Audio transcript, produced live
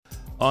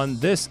On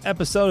this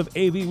episode of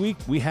AV Week,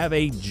 we have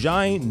a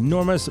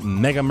ginormous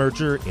mega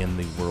merger in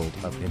the world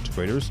of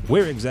integrators.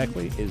 Where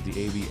exactly is the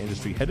AV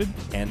industry headed,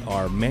 and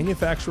are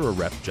manufacturer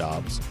rep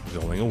jobs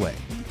going away?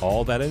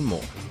 All that and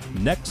more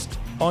next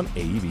on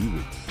AV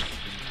Week.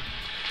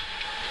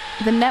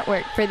 The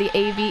network for the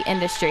AV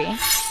industry.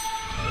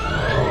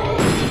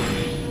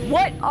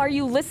 What are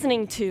you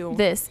listening to?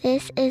 This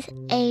is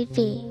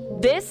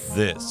AV. This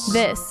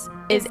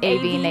is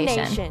AV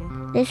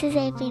Nation. This is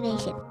AV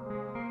Nation.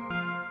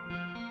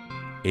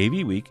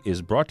 AV Week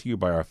is brought to you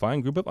by our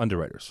fine group of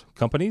underwriters,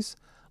 companies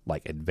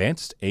like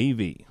Advanced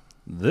AV.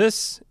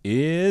 This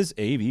is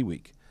AV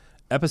Week,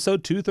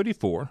 episode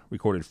 234,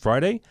 recorded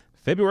Friday,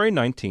 February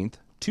 19th,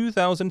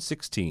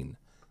 2016.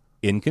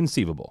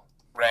 Inconceivable.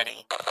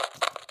 Ready.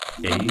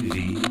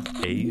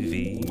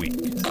 AV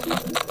Week.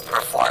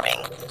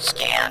 Performing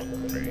scan.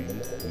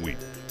 Week.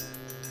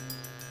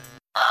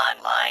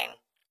 Online.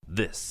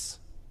 This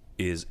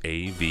is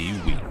AV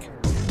Week.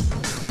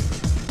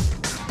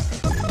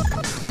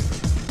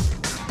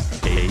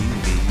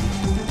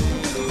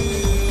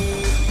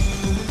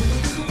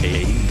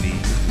 AV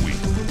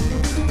Week.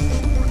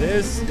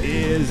 This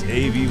is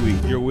AV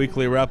Week, your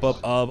weekly wrap-up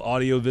of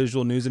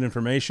audio-visual news and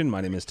information.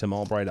 My name is Tim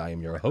Albright. I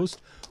am your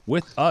host.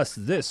 With us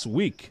this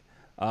week,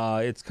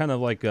 it's kind of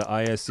like a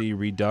ISE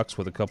Redux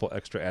with a couple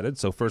extra added.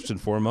 So first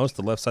and foremost,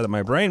 the left side of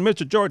my brain,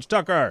 Mr. George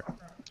Tucker.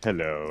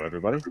 Hello,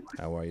 everybody.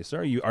 How are you,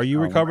 sir? Are you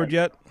recovered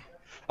yet?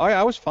 Oh, yeah,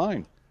 I was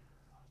fine.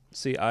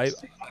 See, I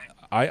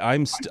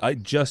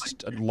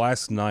just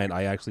last night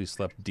I actually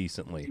slept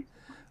decently,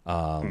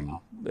 and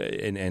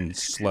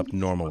slept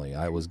normally.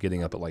 I was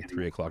getting up at like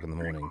 3 o'clock in the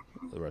morning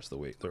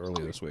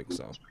early this week.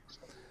 So,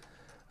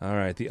 all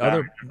right. The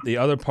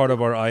other part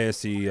of our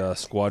ISE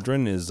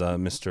squadron is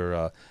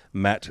Mr.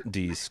 Matt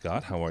D.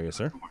 Scott. How are you,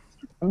 sir?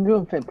 I'm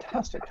doing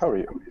fantastic. How are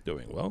you?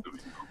 Doing well.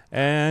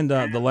 And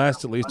the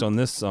last, at least on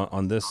this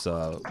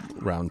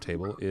round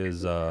table,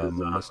 is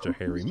Mr.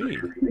 Harry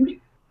Mead.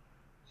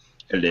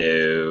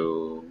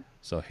 Hello.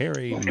 So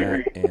Harry,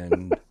 Matt,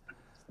 and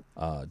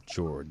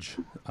George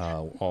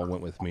all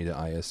went with me to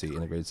ISE,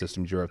 Integrated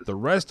Systems Europe. The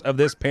rest of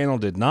this panel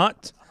did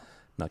not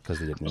because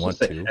they didn't want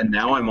to. And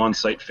now I'm on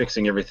site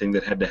fixing everything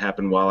that had to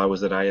happen while I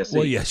was at ISE.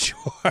 Well, yes, you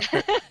are.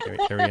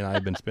 Harry and I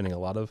have been spending a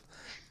lot of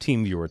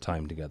team viewer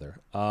time together.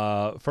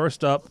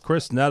 First up,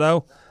 Chris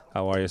Netto.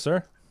 How are you,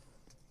 sir?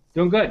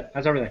 Doing good.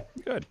 How's everything?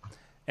 Good.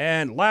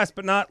 And last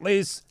but not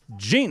least,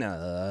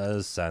 Gina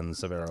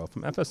Sansevero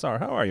from FSR.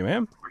 How are you,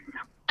 ma'am?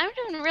 I'm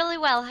doing really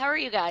well. How are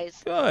you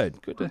guys?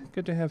 Good.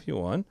 Good to have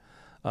you on.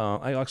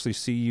 I actually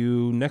see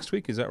you next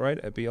week. Is that right,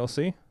 at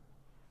BLC?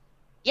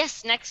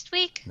 Yes, next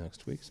week.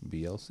 Next week's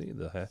BLC,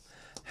 the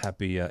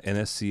happy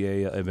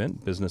NSCA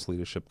event, Business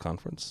Leadership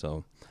Conference.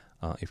 So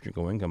if you're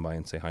going, come by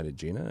and say hi to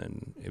Gina.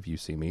 And if you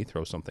see me,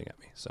 throw something at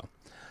me. So,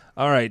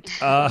 all right.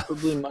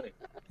 Probably money.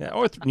 Yeah,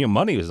 or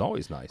money is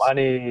always nice.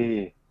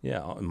 Money.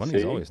 Yeah, money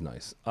is always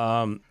nice.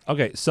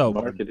 Okay, so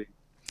Marketing.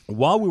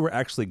 While we were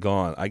actually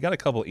gone, I got a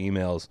couple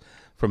emails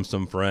from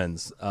some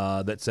friends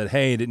that said,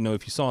 "Hey, didn't know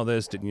if you saw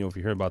this. Didn't know if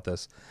you heard about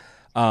this."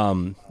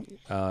 Let's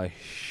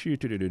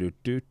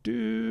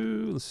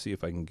see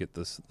if I can get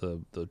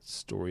the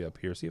story up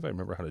here. See if I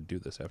remember how to do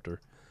this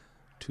after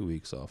 2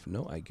 weeks off.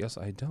 No, I guess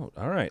I don't.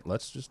 All right,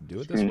 let's just do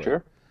it this way. Screen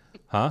share?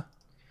 Huh?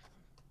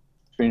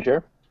 Screen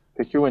share?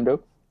 Pick your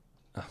window.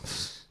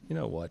 You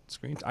know what?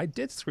 I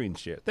did screen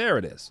share. There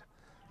it is.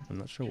 I'm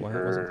not sure why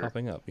it wasn't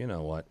popping up. You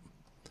know what?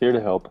 Here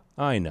to help.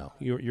 I know.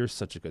 You're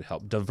such a good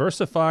help.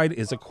 Diversified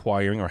is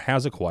acquiring or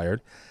has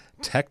acquired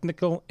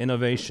Technical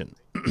Innovation.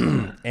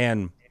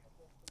 And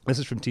this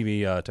is from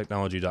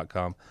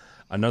tvtechnology.com.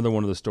 Another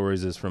one of the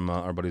stories is from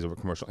our buddies over at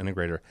Commercial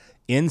Integrator.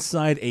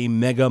 Inside a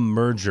mega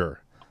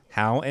merger.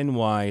 How and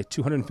why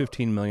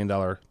 $215 million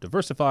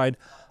Diversified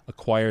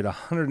acquired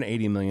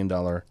 $180 million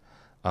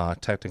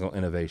Technical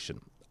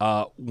Innovation.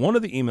 One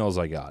of the emails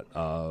I got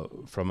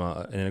from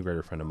an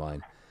integrator friend of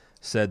mine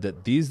said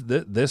that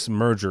this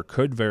merger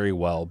could very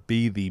well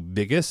be the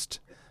biggest,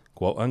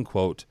 quote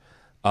unquote,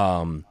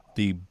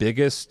 the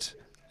biggest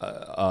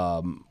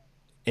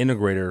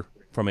integrator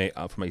from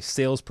a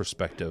sales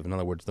perspective. In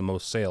other words, the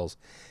most sales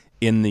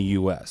in the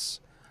U.S.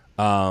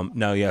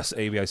 Now, yes,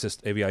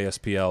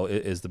 AVI-SPL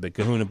is the big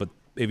kahuna, but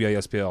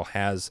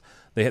AVI-SPL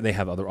they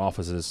have other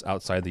offices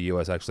outside the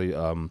U.S. Actually,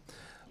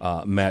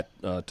 Matt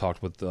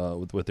talked with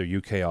their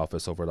UK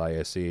office over at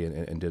ISE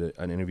and did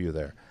an interview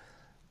there.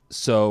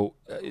 So,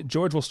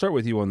 George, we'll start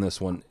with you on this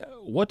one.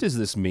 What does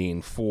this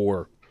mean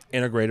for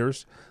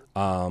integrators,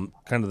 kind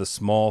of the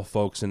small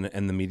folks and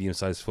the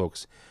medium-sized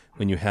folks,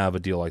 when you have a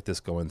deal like this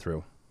going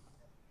through?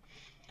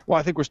 Well,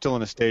 I think we're still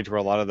in a stage where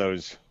a lot of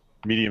those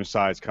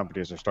medium-sized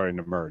companies are starting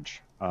to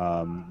merge,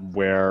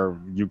 where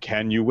you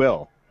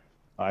will.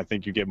 I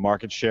think you get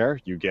market share,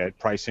 you get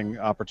pricing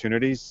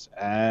opportunities,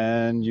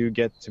 and you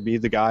get to be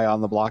the guy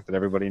on the block that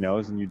everybody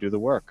knows, and you do the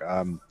work.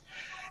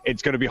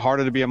 It's going to be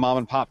harder to be a mom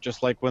and pop,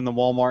 just like when the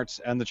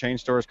Walmarts and the chain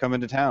stores come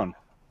into town.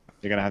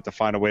 You're going to have to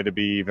find a way to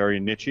be very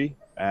niche-y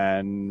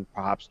and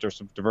perhaps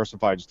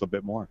diversify just a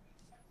bit more.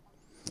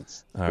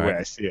 That's All the way right.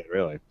 I see it,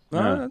 really.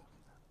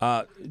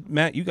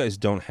 Matt, you guys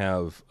don't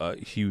have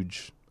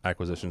huge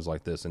acquisitions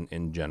like this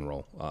in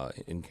general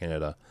in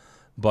Canada,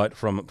 but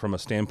from a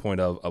standpoint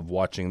of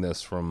watching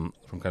this from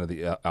kind of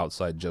the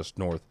outside just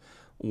north,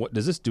 what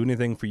does this do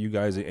anything for you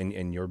guys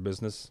in your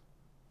business?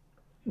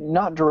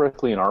 Not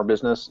directly in our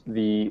business.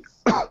 The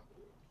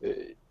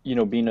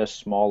being a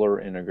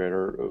smaller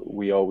integrator,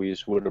 we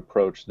always would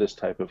approach this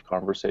type of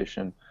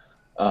conversation,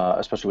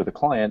 especially with a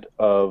client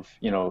of,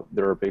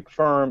 they're a big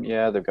firm.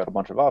 Yeah, they've got a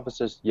bunch of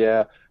offices.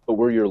 Yeah, but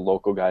we're your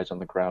local guys on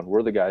the ground.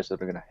 We're the guys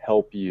that are going to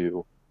help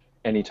you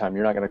anytime.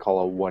 You're not going to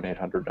call a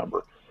 1-800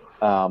 number.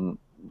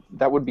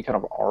 That would be kind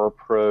of our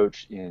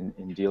approach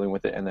in dealing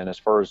with it. And then as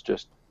far as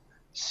just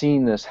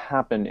seeing this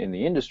happen in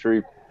the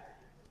industry,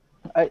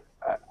 I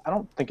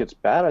don't think it's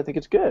bad. I think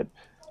it's good.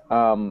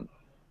 Good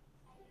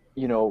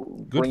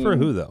for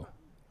who, though?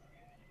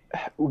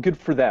 Good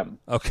for them.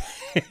 Okay.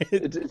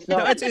 It's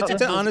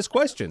an honest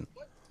question.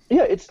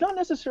 Yeah, it's not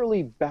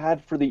necessarily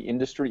bad for the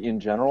industry in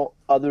general,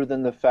 other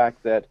than the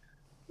fact that,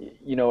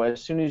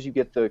 as soon as you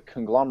get the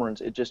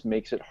conglomerates, it just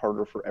makes it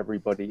harder for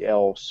everybody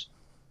else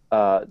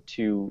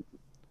to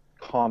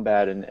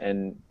combat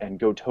and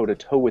go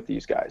toe-to-toe with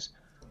these guys.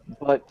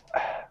 But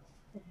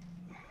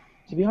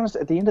to be honest,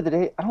 at the end of the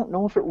day, I don't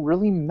know if it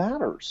really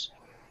matters.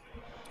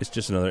 It's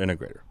just another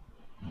integrator.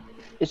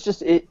 It's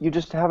just you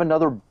just have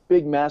another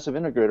big, massive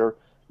integrator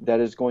that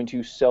is going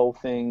to sell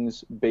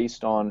things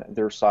based on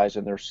their size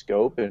and their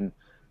scope and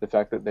the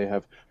fact that they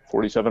have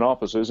 47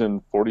 offices in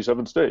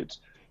 47 states.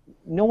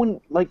 No one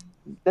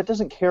that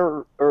doesn't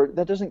care, or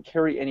that doesn't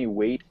carry any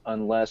weight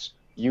unless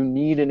you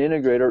need an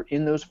integrator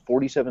in those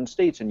 47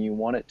 states and you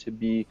want it to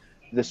be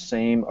the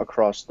same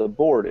across the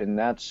board. And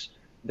that's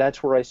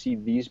where I see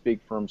these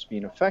big firms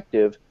being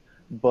effective.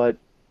 But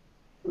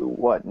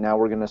now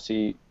we're going to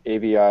see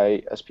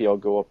AVI SPL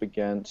go up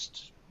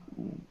against,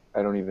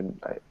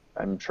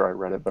 I'm sure I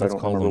read it, but Let's I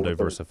don't call remember. them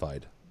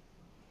Diversified.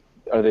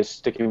 Are they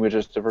sticking with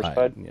just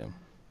Diversified?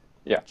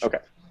 Yeah. Okay.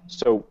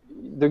 So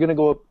they're going to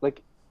go up.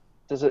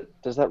 Does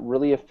that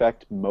really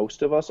affect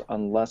most of us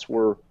unless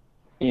we're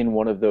in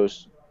one of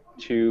those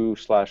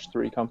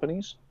 2/3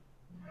 companies?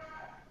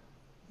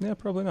 Yeah,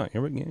 probably not.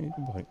 You're good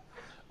point.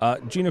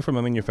 Gina, from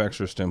a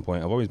manufacturer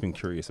standpoint, I've always been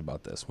curious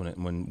about this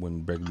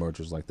when big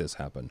mergers like this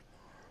happen.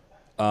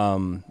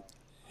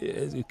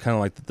 It's kind of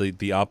like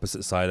the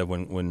opposite side of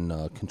when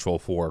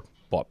Control4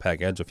 bought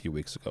PackEdge a few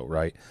weeks ago,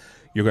 right?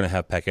 You're going to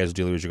have PackEdge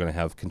dealers, you're going to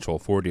have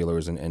Control4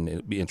 dealers, and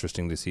it'd be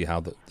interesting to see how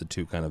the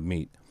two kind of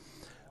meet.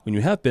 When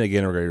you have big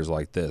integrators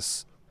like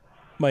this,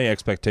 my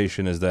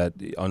expectation is that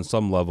on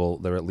some level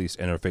they're at least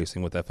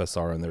interfacing with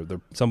FSR, and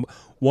they're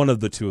one of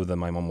the two of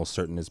them, I'm almost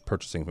certain, is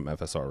purchasing from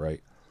FSR,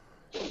 right?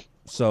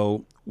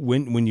 So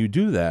when you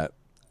do that,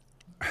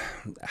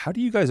 how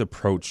do you guys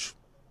approach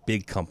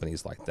big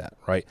companies like that,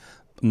 right?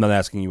 I'm not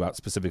asking you out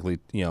specifically,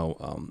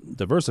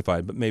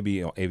 Diversified, but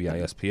maybe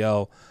AVI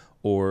SPL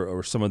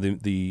or some of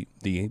the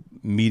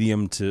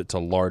medium to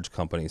large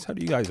companies. How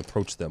do you guys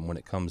approach them when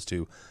it comes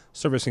to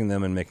servicing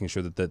them and making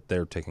sure that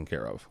they're taken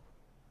care of?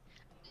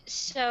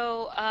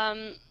 So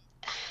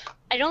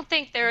I don't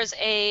think there's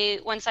a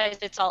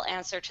one-size-fits-all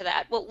answer to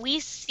that. What we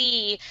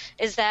see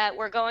is that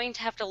we're going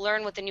to have to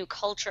learn what the new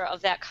culture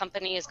of that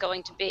company is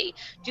going to be.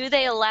 Do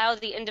they allow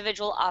the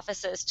individual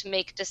offices to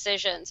make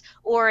decisions,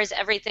 or is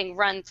everything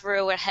run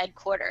through a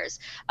headquarters?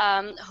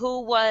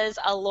 Who was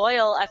a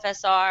loyal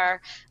FSR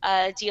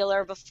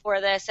dealer before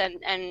this,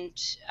 and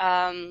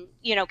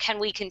can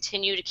we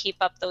continue to keep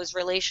up those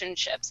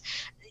relationships?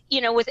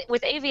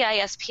 With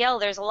AVI SPL,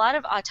 there's a lot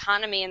of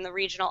autonomy in the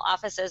regional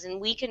offices, and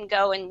we can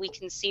go and we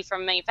can see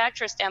from a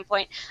manufacturer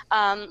standpoint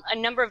a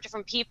number of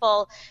different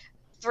people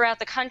throughout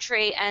the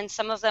country, and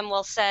some of them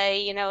will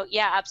say,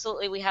 yeah,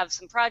 absolutely, we have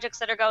some projects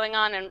that are going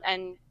on,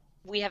 and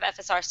we have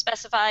FSR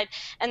specified,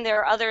 and there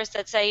are others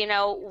that say,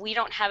 we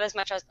don't have as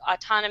much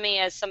autonomy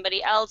as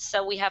somebody else,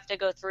 so we have to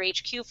go through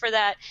HQ for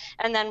that,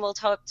 and then we'll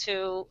talk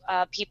to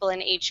people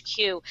in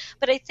HQ.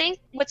 But I think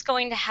what's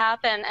going to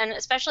happen, and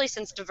especially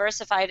since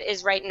Diversified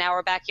is right in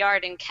our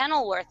backyard in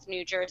Kenilworth,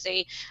 New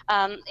Jersey,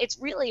 it's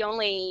really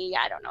only,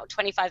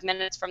 25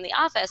 minutes from the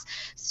office,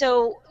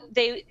 so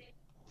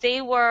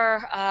they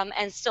were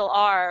and still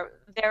are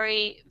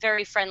very,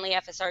 very friendly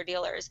FSR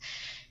dealers.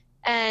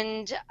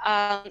 And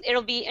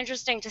it'll be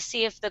interesting to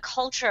see if the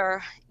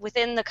culture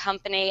within the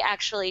company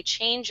actually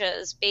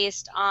changes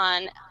based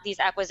on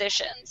these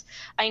acquisitions.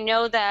 I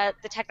know that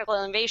the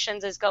Technical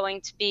Innovations is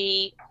going to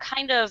be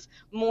kind of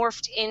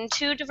morphed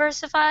into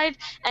Diversified,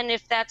 and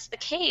if that's the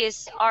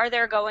case, are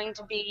there going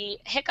to be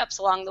hiccups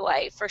along the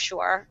way? For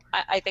sure,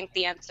 I think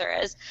the answer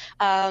is.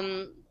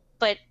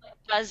 But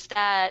does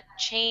that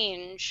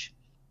change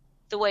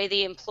the way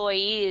the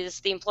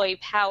employee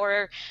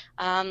power,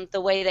 the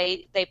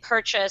way they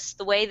purchase,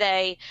 the way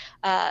they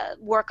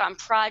work on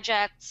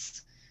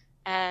projects,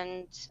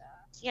 and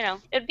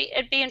it'd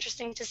be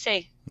interesting to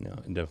see. Yeah,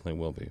 it definitely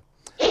will be.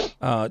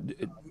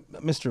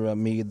 Mr.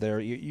 Mead, there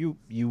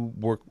you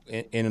work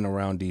in and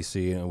around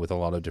DC with a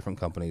lot of different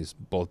companies,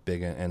 both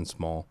big and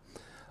small.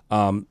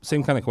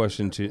 Same kind of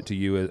question to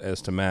you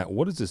as to Matt.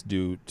 What does this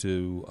do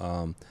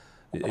to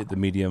the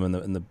medium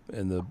and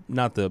the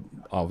not the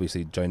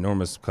obviously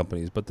ginormous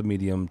companies, but the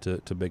medium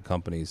to big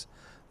companies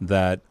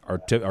that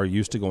are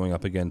used to going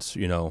up against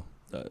the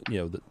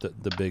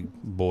big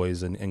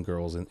boys and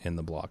girls in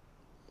the block?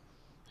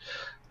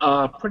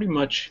 Pretty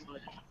much.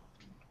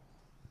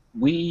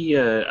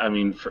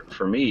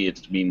 For me,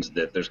 it means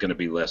that there's going to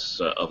be less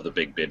of the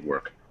big bid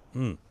work.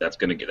 That's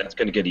going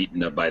to get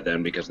eaten up by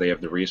them because they have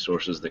the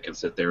resources that can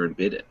sit there and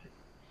bid it,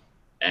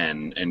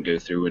 and go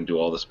through and do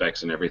all the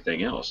specs and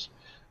everything else.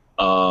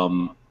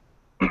 So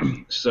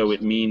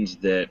it means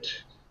that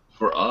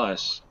for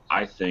us,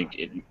 I think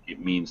it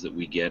means that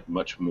we get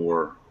much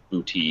more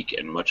boutique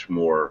and much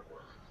more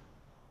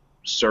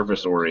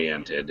service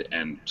oriented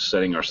and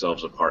setting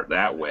ourselves apart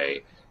that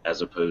way,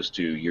 as opposed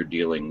to you're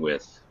dealing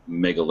with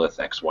Megalith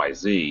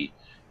XYZ.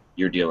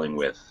 You're dealing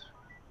with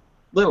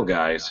little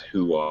guys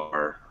who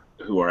are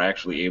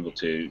actually able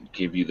to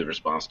give you the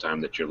response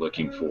time that you're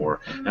looking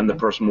for and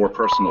the more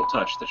personal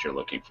touch that you're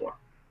looking for.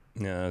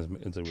 Yeah,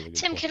 it's a really good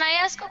Tim, point. can I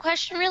ask a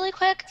question really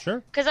quick?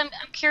 Sure. Because I'm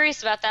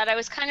curious about that. I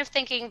was kind of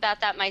thinking about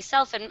that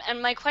myself, and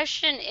my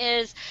question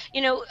is,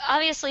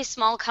 obviously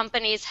small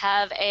companies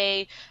have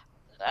a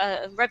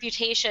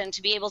reputation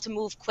to be able to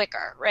move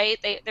quicker, right?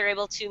 They're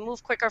able to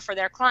move quicker for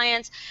their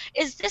clients.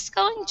 Is this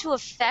going to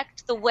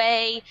affect the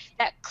way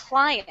that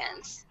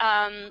clients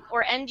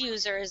or end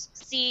users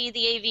see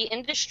the AV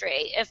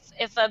industry?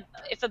 If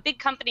a big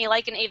company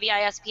like an AVI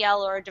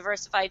SPL or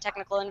Diversified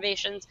Technical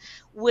Innovations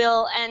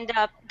will end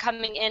up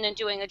coming in and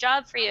doing a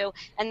job for you,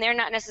 and they're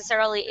not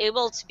necessarily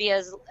able to be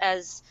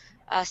as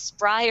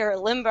spry or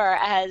limber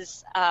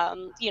as a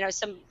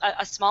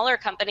smaller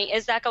company,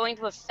 is that going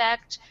to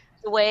affect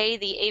the way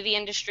the AV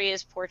industry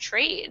is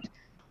portrayed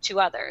to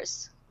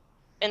others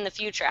in the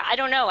future? I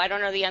don't know. I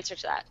don't know the answer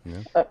to that.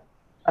 Yeah.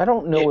 I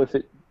don't know if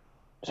it.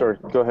 Sorry,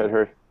 go ahead,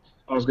 Harry.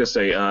 I was going to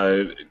say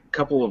a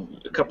couple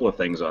of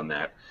things on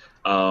that.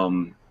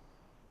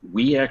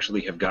 We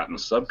actually have gotten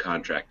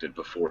subcontracted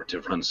before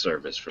to run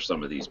service for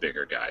some of these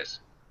bigger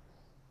guys,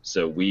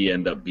 so we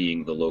end up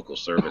being the local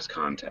service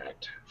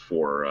contact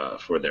for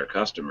their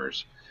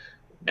customers.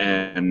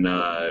 And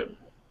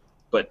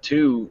but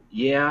two,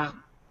 yeah.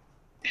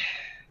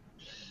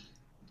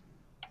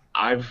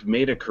 I've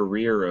made a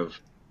career of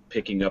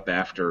picking up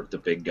after the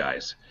big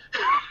guys.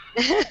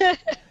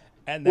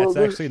 And that's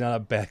actually not a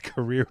bad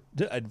career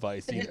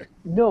advice either.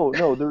 No,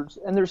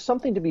 there's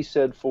something to be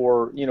said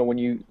for, when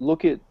you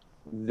look at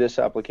this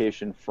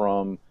application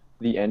from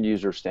the end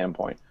user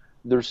standpoint,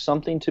 there's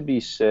something to be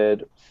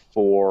said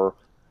for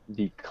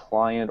the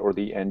client or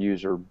the end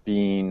user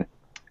being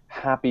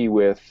happy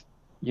with,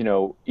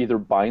 either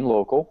buying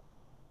local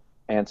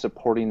and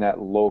supporting that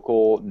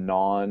local,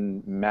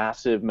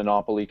 non-massive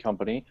monopoly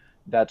company.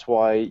 That's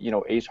why,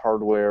 Ace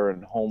Hardware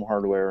and Home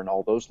Hardware and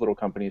all those little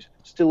companies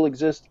still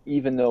exist,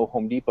 even though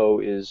Home Depot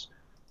is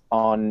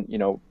on,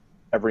 in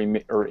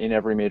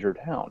every major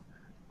town.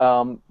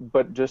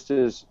 But just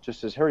as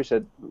Harry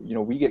said,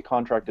 we get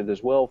contracted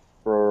as well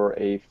for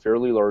a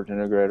fairly large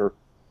integrator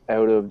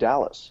out of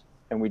Dallas,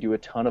 and we do a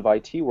ton of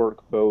IT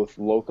work both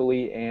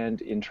locally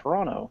and in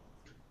Toronto.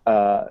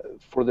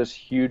 For this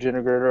huge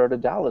integrator out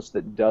of Dallas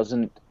that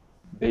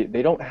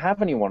they don't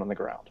have anyone on the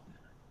ground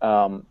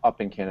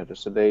up in Canada,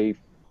 so they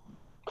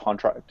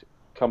contract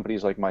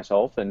companies like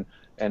myself and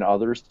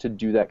others to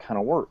do that kind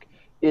of work.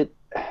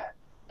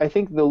 I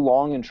think the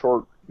long and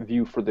short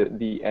view for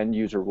the end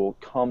user will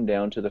come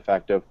down to the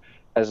fact of,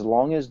 as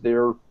long as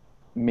they're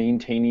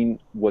maintaining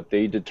what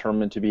they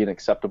determine to be an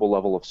acceptable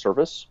level of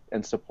service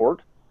and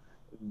support,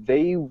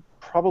 they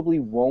probably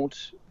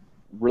won't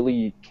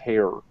really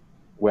care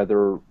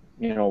whether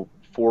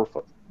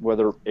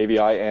whether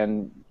AVI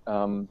and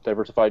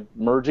Diversified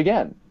merge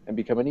again and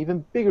become an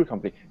even bigger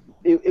company.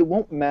 It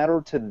won't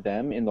matter to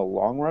them in the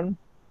long run,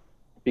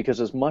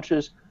 because as much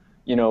as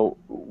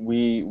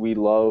we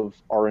love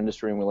our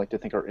industry and we like to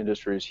think our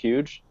industry is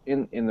huge,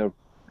 in the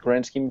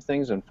grand scheme of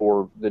things and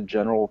for the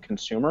general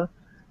consumer,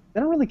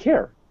 they don't really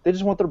care. They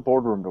just want their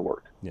boardroom to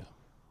work. Yeah.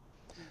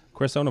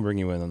 Chris, I want to bring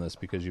you in on this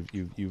because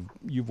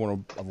you've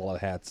worn a lot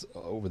of hats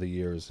over the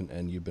years,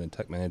 and you've been a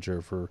tech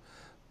manager for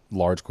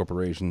large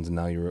corporations, and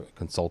now you're a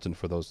consultant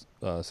for those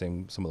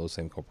some of those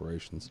same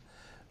corporations.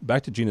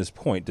 Back to Gina's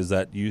point, do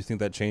you think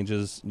that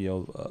changes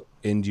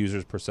end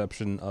users'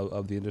 perception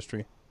of the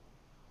industry?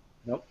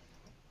 Nope.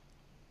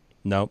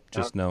 Nope,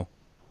 just no.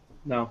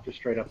 No, just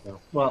straight up no.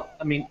 Well,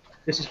 I mean,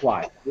 this is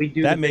why we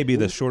do. That may be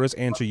the shortest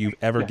answer you've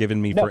ever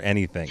given me for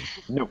anything.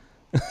 No.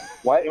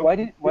 Why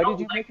did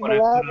you make him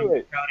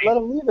elaborate? Let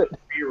him leave it.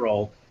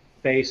 3-year-old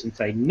face and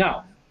say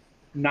no,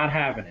 not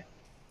having it.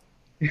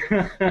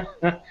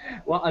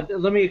 Well,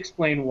 let me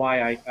explain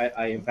why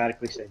I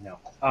emphatically say no.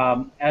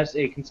 As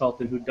a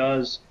consultant who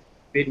does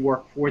bid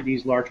work for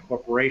these large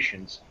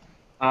corporations,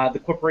 the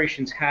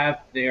corporations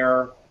have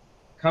their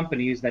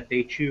companies that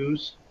they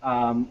choose.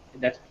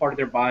 That's part of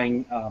their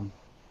buying,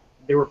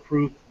 their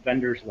approved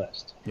vendors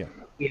list. Yeah.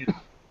 If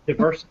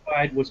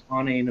Diversified was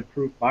on an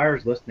approved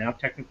buyers list, now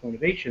Technical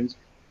Innovations,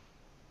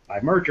 by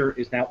merger,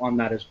 is now on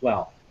that as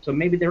well. So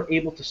maybe they're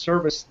able to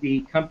service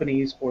the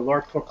companies or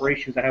large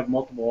corporations that have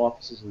multiple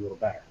offices a little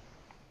better.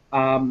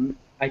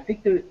 I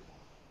think the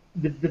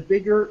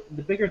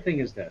bigger thing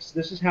is this.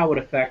 This is how it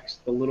affects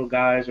the little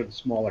guys or the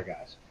smaller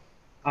guys.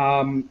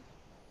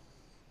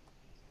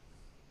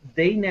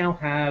 They now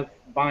have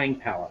buying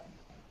power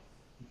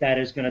that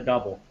is going to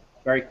double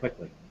very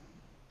quickly.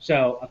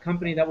 So a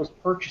company that was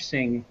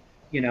purchasing,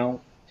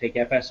 take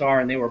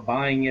FSR, and they were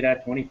buying it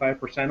at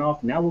 25%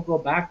 off, now we'll go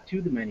back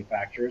to the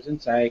manufacturers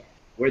and say,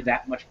 we're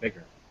that much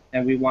bigger,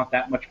 and we want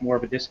that much more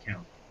of a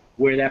discount.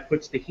 Where that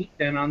puts the heat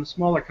then on the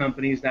smaller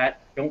companies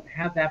that don't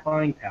have that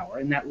buying power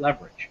and that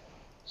leverage.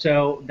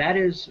 So that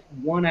is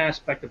one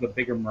aspect of a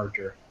bigger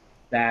merger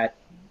that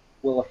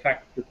will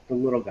affect the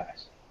little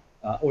guys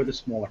or the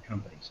smaller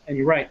companies. And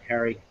you're right,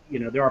 Harry,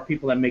 there are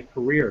people that make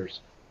careers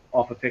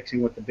off of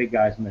fixing what the big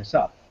guys mess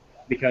up.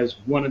 Because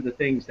one of the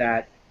things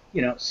that,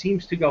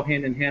 seems to go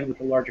hand in hand with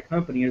the larger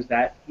company is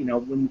that,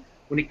 when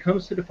it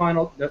comes to the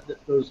final,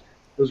 those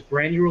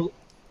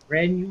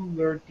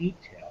granular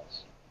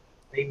details,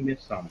 they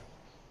miss on it,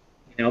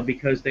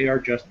 because they are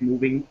just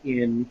moving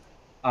in,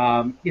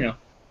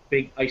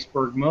 big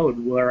iceberg mode,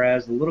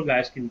 whereas the little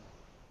guys can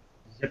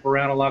zip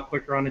around a lot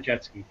quicker on a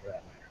jet ski, for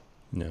that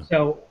matter. Yeah.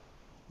 So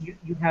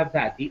you have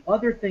that. The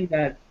other thing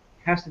that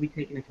has to be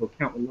taken into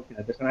account when looking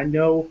at this, and I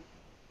know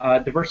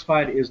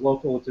Diversified is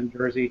local, it's in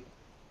Jersey.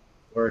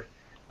 Word.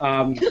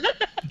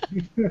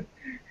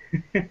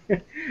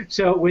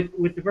 So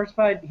with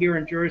Diversified here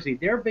in Jersey,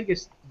 their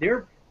biggest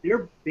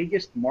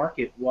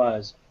market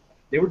was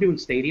they were doing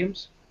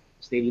stadiums,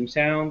 stadium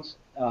sounds.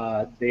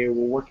 They were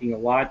working a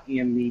lot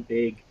in the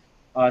big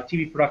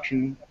TV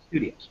production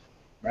studios,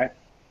 right?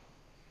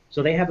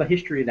 So they have a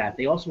history of that.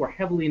 They also are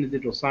heavily in the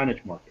digital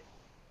signage market.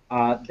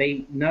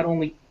 They not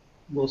only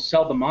will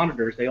sell the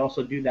monitors, they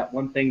also do that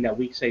one thing that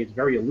we say is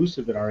very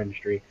elusive in our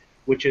industry,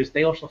 which is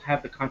they also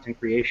have the content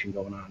creation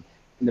going on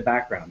in the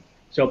background.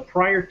 So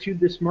prior to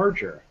this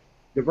merger,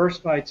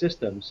 Diversified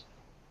Systems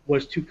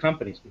was two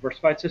companies,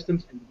 Diversified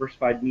Systems and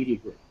Diversified Media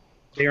Group.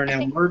 They are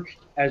now merged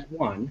as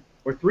one,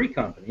 or three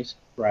companies,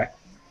 correct?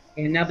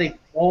 And now they've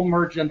all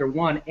merged under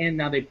one, and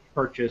now they've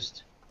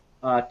purchased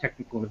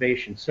Technical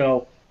Innovation.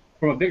 So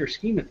from a bigger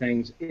scheme of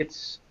things,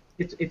 it's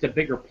a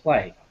bigger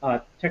play.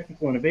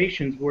 Technical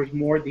Innovations was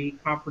more the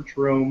conference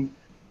room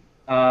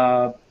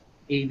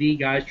AV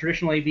guys,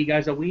 traditional AV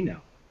guys that we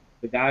know.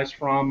 The guys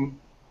from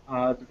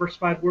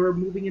Diversified were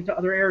moving into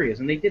other areas,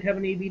 and they did have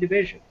an AV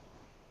division,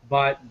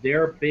 but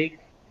their big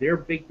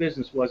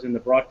business was in the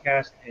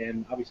broadcast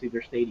and obviously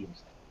their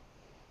stadiums.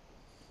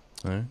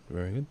 All right,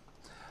 very good.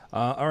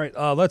 All right,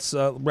 let's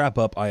wrap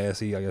up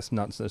ISE. I guess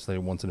not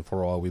necessarily once and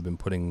for all. We've been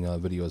putting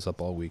videos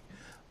up all week,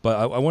 but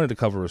I wanted to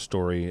cover a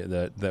story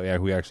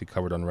that we actually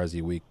covered on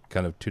Resi Week,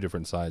 kind of two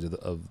different sides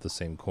of the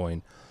same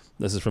coin.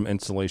 This is from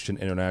Installation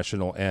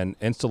International, and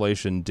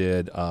Installation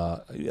did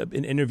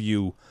an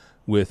interview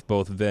with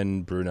both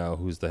Ven Brunau,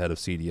 who's the head of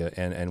CEDIA,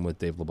 and with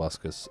Dave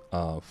Labuskes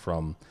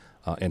from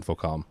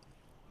Infocom.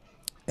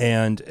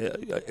 And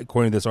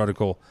according to this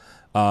article,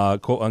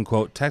 quote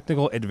unquote,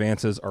 technical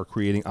advances are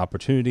creating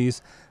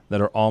opportunities that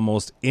are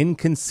almost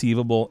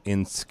inconceivable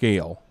in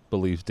scale,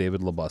 believes David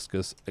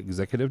Labuskes,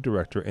 executive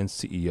director and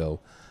CEO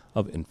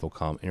of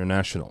Infocom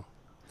International.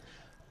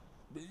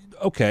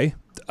 Okay,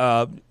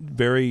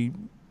 very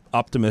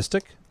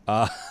optimistic.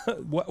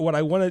 What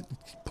I want to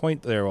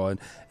point there on,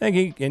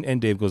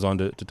 and Dave goes on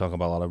to talk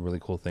about a lot of really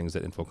cool things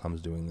that Infocom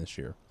is doing this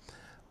year.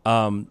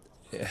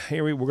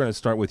 Harry, we're going to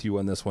start with you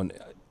on this one.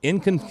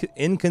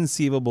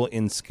 Inconceivable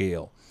in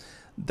scale.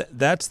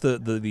 That's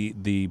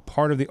the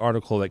part of the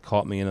article that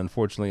caught me, and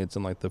unfortunately, it's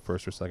in like the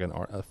first or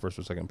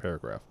second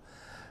paragraph.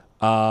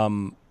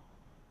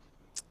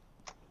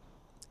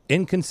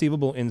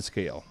 Inconceivable in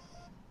scale.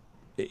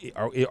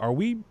 Are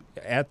we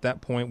at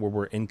that point where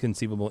we're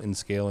inconceivable in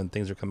scale and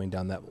things are coming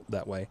down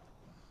that way?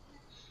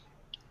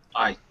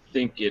 I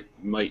think it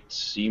might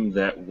seem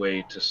that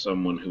way to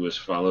someone who has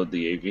followed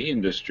the AV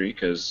industry,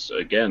 because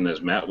again,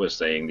 as Matt was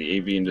saying, the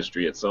AV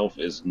industry itself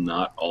is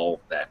not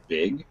all that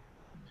big.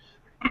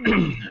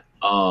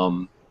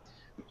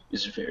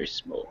 It's very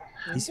small.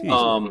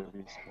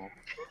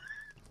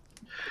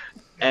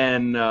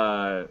 And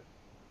now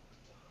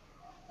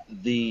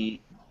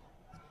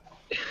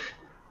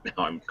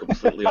I'm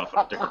completely off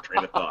on a different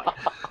train of thought.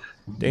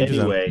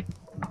 Anyway,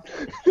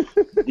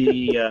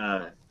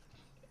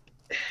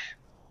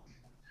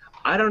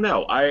 I don't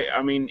know.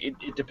 I mean,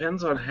 it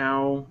depends on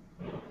how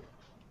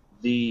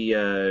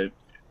the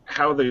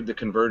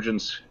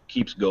convergence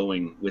keeps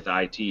going with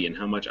IT and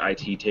how much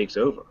IT takes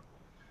over.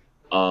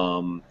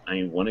 I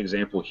mean, one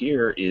example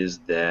here is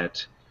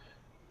that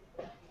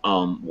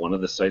one of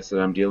the sites that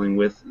I'm dealing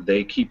with,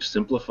 they keep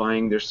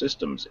simplifying their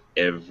systems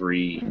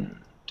every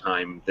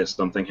time that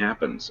something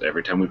happens.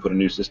 Every time we put a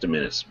new system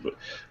in,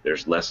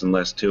 there's less and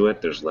less to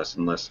it. There's less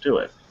and less to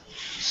it.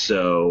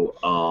 So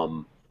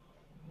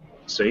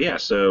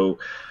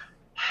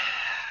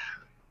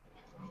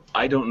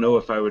I don't know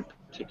if I would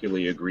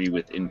particularly agree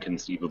with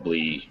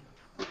inconceivably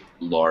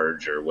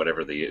large or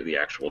whatever the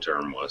actual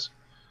term was.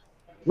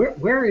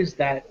 Where is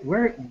that?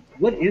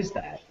 What is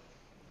that?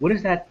 What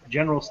is that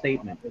general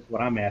statement? Is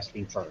what I'm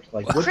asking first.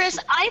 Like, Chris,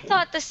 I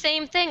thought the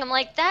same thing. I'm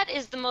like, that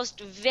is the most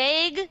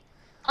vague,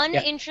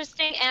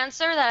 uninteresting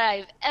answer that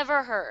I've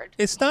ever heard.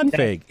 It's not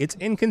vague. It's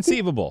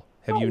inconceivable.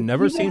 Have you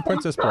never seen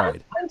Princess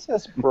Bride?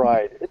 Princess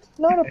Bride. It's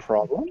not a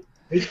problem.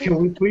 Can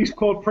we please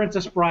quote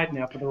Princess Bride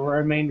now for the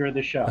remainder of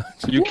the show?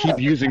 You keep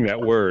using that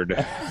word.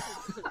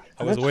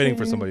 I was waiting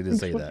for somebody to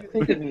say that. I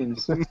think it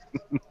means.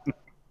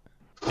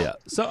 Yeah.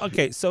 So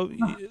okay. So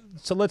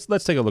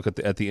let's take a look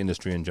at the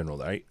industry in general,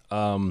 right?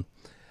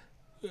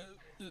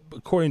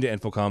 According to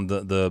Infocom,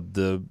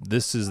 the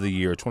this is the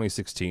year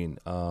 2016.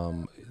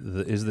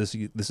 This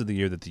is the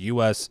year that the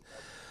U.S.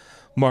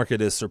 market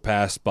is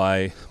surpassed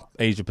by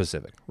Asia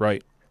Pacific,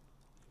 right?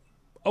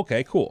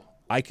 Okay, cool.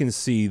 I can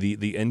see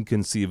the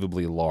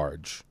inconceivably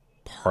large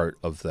part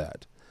of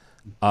that.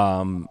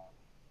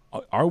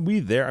 Are we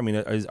there? I mean,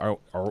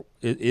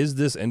 is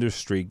this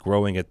industry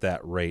growing at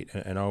that rate?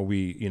 And are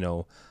we,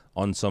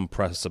 on some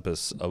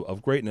precipice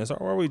of greatness?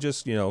 Or are we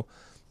just,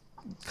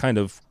 kind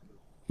of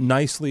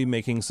nicely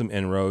making some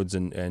inroads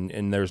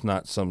and there's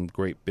not some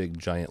great big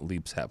giant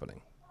leaps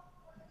happening?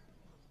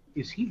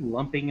 Is he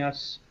lumping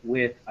us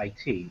with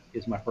IT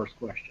is my first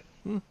question.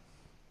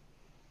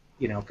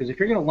 Because if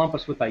you're going to lump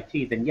us with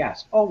IT, then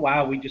yes. Oh,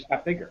 wow, we just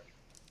got bigger.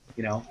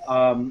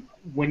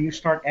 When you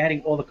start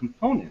adding all the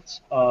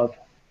components of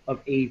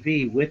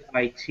AV with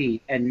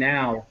IT, and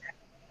now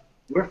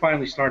we're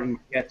finally starting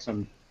to get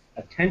some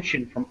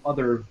attention from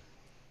other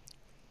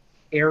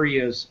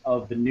areas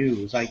of the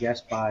news, I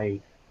guess, by,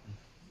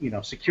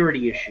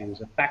 security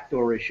issues and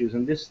backdoor issues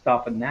and this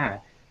stuff and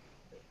that.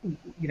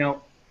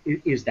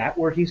 Is that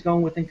where he's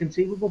going with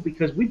inconceivable?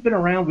 Because we've been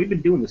around, we've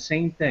been doing the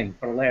same thing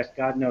for the last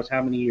God knows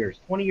how many years,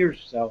 20 years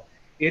or so.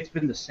 It's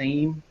been the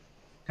same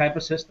type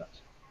of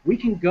systems. We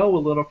can go a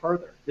little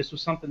further. This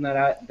was something that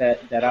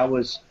I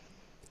was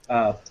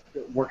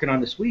working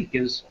on this week.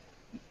 Is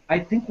I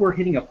think we're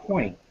hitting a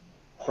point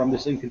from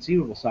this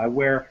inconceivable side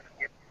where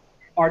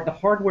the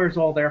hardware is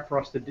all there for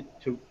us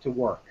to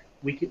work.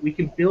 We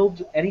can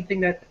build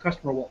anything that the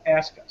customer will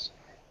ask us,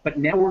 but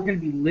now we're going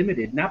to be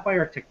limited not by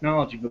our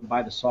technology but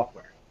by the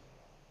software.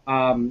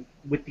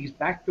 With these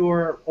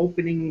backdoor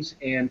openings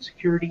and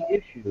security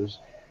issues,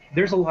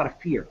 there's a lot of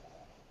fear,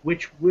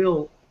 which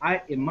will,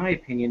 in my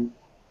opinion,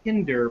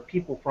 hinder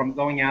people from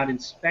going out and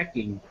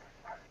speccing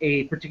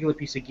a particular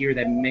piece of gear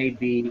that may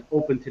be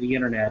open to the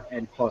internet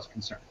and cause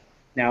concern.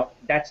 Now,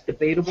 that's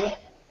debatable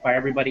by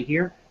everybody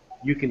here.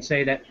 You can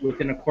say that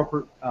within a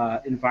corporate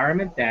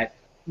environment that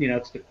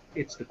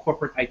it's the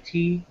corporate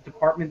IT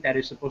department that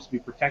is supposed to be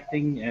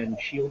protecting and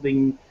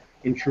shielding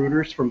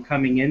intruders from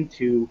coming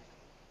into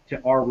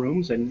our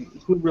rooms, and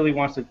who really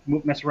wants to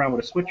mess around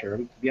with a switcher?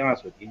 To be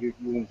honest with you,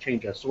 you want to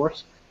change a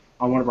source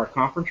on one of our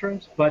conference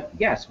rooms. But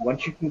yes,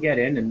 once you can get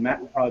in, and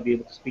Matt will probably be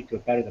able to speak to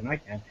it better than I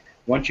can.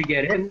 Once you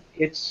get in,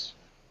 it's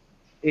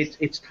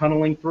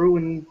tunneling through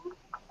and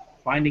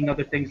finding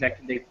other things that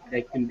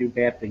they can do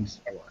bad things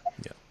for.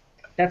 Yeah.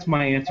 That's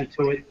my answer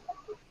to it.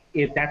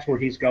 If that's where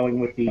he's going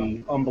with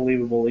the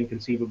unbelievable,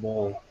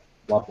 inconceivable,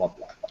 blah blah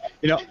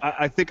blah.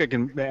 I think I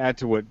can add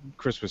to what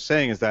Chris was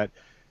saying is that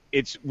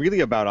it's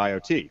really about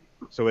IoT.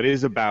 So it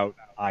is about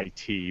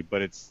IT,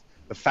 but it's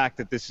the fact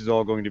that this is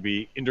all going to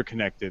be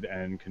interconnected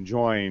and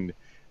conjoined,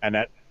 and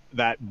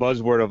that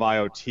buzzword of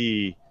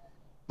IoT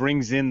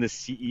brings in the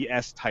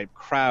CES type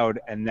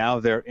crowd, and now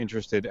they're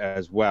interested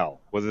as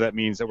well. Whether that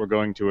means that we're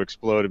going to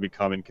explode and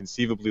become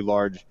inconceivably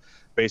large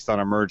based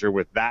on a merger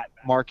with that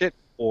market,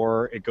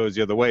 or it goes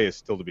the other way is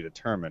still to be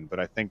determined.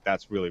 But I think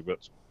that's really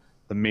what's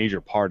the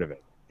major part of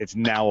it. It's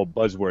now a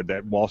buzzword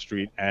that Wall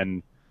Street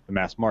and the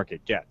mass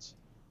market gets.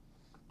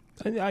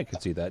 I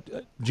could see that.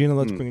 Gina,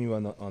 let's bring you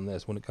on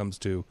this when it comes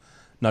to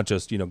not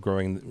just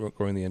growing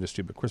the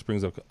industry, but Chris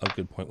brings up a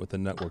good point with the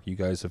network. You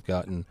guys have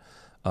gotten,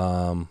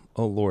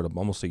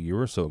 almost a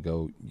year or so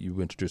ago,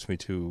 you introduced me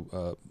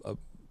to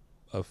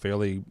a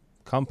fairly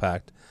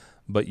compact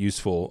but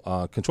useful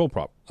control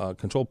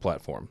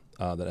platform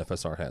that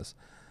FSR has.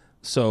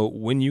 So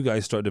when you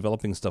guys start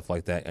developing stuff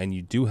like that, and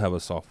you do have a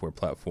software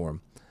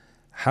platform,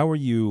 how are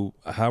you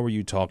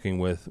talking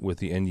with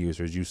the end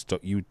users?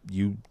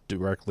 You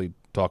directly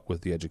talk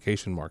with the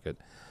education market.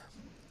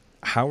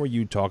 How are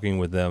you talking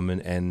with them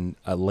and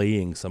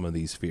allaying some of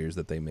these fears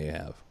that they may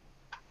have?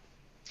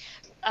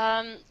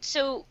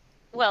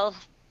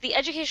 The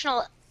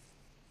educational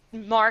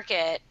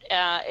market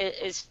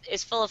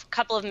is full of a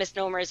couple of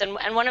misnomers, and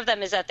one of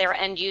them is that they're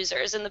end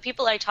users, and the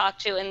people I talk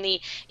to in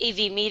the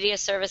AV media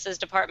services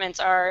departments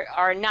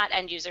are not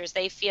end users.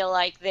 They feel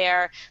like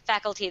their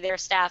faculty, their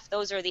staff,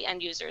 those are the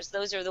end users.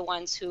 Those are the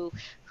ones who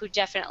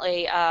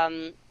definitely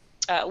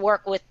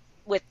work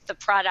with the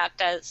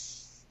product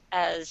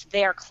as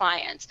their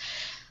clients.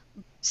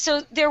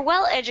 So they're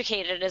well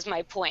educated, is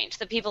my point,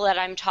 the people that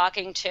I'm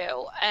talking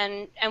to.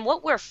 And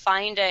what we're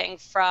finding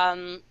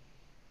from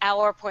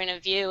our point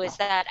of view is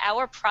that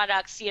our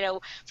products,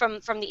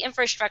 from the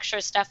infrastructure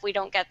stuff, we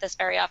don't get this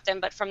very often,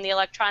 but from the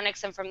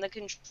electronics and from the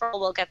control,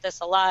 we'll get this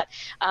a lot.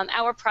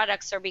 Our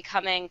products are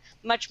becoming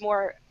much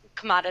more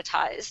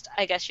commoditized,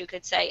 I guess you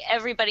could say.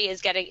 Everybody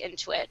is getting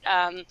into it.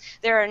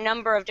 There are a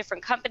number of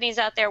different companies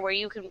out there where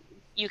you can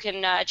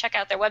check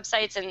out their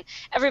websites, and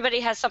everybody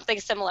has something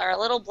similar, a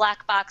little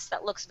black box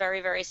that looks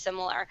very, very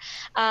similar.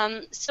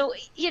 So,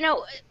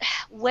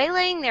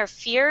 waylaying their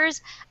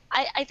fears,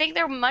 I think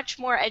they're much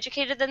more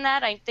educated than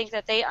that. I think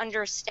that they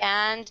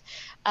understand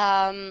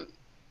how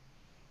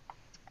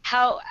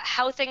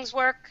things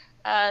work.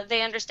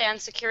 They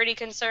understand security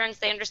concerns.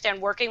 They understand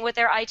working with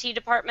their IT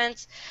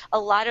departments. A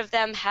lot of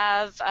them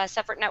have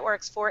separate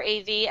networks for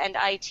AV and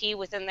IT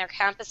within their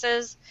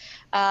campuses.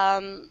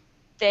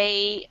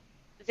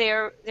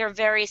 They're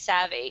very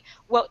savvy.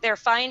 What they're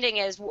finding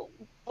is,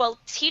 well,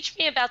 teach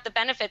me about the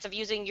benefits of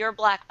using your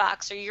black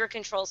box or your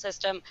control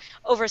system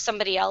over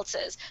somebody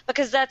else's,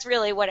 because that's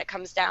really what it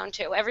comes down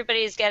to.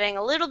 Everybody's getting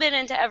a little bit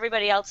into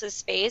everybody else's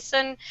space,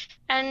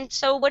 and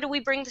so what do we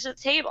bring to the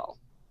table?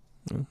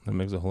 That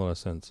makes a whole lot of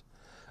sense.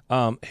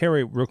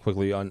 Harry, real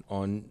quickly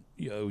on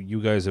you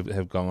guys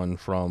have gone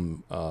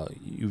from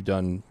you've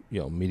done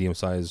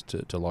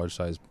medium-sized to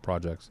large-sized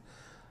projects.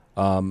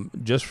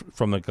 Just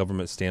from a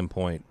government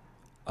standpoint,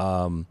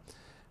 and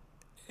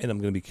I'm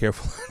going to be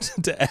careful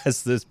to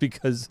ask this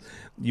because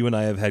you and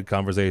I have had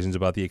conversations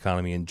about the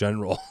economy in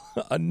general,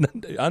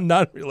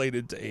 not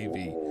related to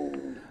AV.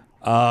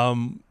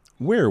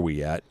 Where are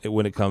we at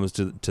when it comes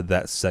to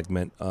that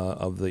segment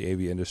of the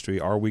AV industry?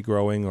 Are we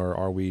growing, or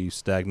are we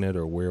stagnant,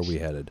 or where are we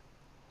headed?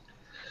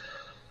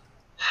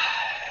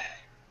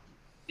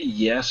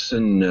 Yes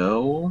and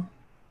no.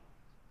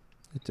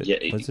 I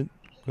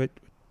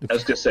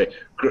was going to say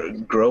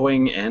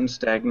growing and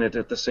stagnant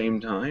at the same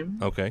time.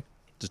 Okay,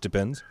 just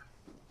depends.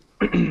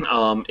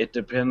 It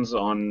depends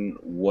on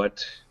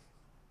what.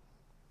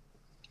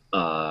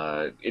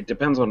 It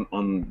depends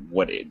on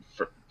what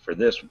for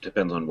this. It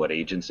depends on what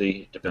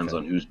agency. It depends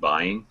on who's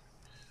buying.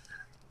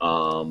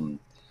 Some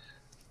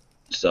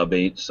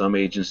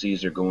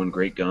agencies are going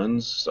great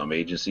guns. Some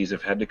agencies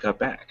have had to cut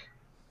back.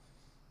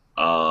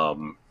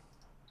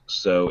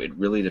 So it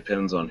really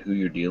depends on who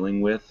you're dealing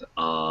with.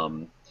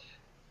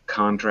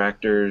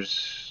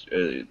 Contractors,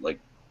 like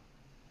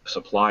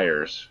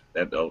suppliers,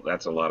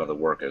 that's a lot of the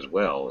work as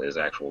well, is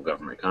actual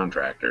government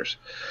contractors.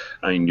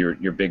 I mean,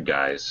 your big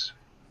guys,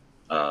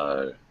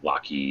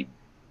 Lockheed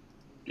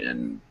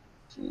and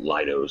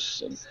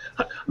Leidos, and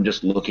I'm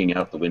just looking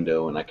out the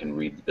window and I can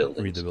read the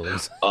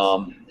buildings.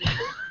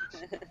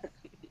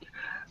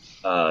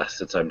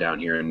 Since I'm down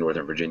here in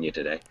Northern Virginia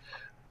today,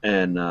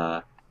 and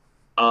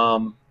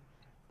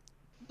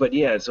but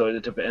yeah, so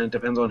it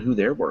depends on who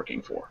they're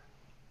working for.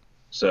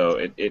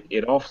 So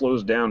it all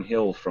flows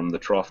downhill from the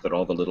trough that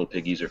all the little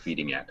piggies are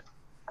feeding at.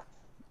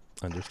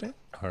 Understand?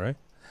 All right.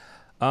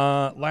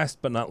 Last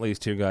but not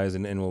least here, guys,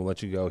 and we'll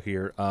let you go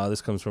here.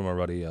 This comes from our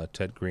buddy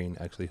Ted Green,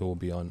 actually, who will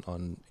be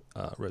on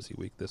Resi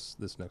Week this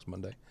next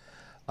Monday.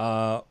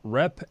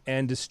 Rep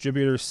and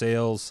distributor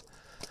sales,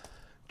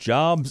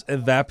 jobs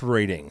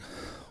evaporating.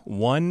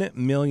 1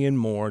 million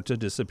more to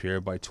disappear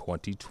by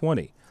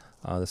 2020.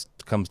 This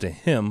comes to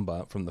him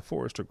from the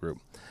Forrester Group,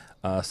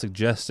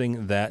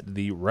 suggesting that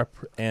the rep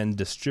and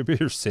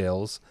distributor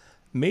sales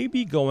may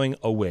be going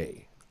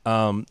away.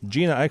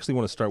 Gina, I actually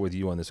want to start with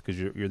you on this because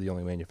you're the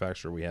only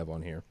manufacturer we have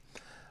on here.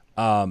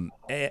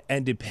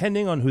 And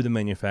depending on who the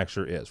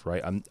manufacturer is,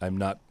 right? I'm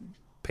not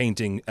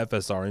painting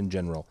FSR in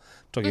general,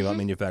 talking about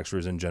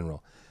manufacturers in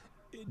general.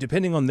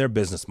 Depending on their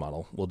business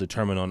model will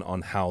determine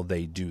on how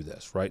they do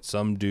this, right?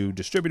 Some do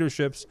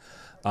distributorships.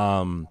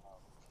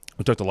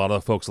 We talked to a lot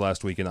of folks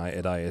last week at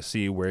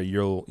ISC where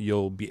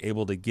you'll be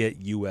able to get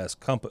U.S.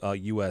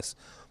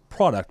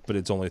 product, but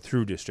it's only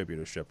through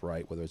distributorship,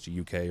 right? Whether it's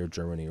UK or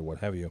Germany or what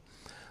have you.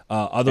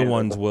 Other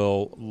ones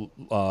will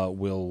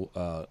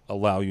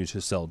allow you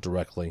to sell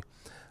directly.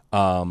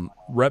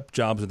 Rep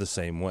jobs are the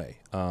same way.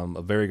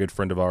 A very good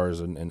friend of ours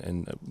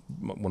and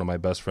one of my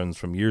best friends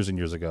from years and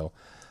years ago,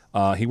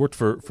 he worked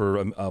for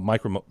a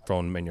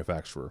microphone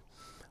manufacturer.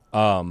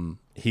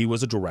 He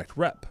was a direct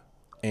rep,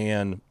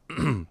 and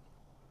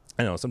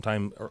I know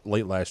sometime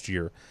late last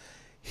year,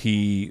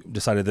 he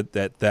decided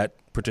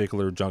that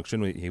particular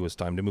junction, he was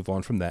time to move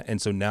on from that.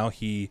 And so now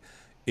he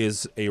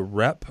is a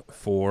rep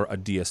for a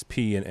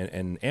DSP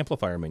and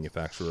amplifier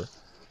manufacturer,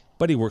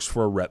 but he works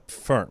for a rep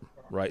firm,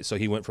 right? So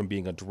he went from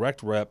being a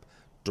direct rep,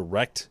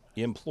 direct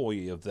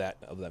employee of that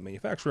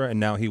manufacturer, and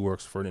now he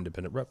works for an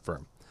independent rep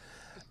firm.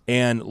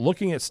 And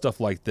looking at stuff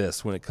like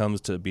this when it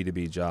comes to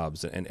B2B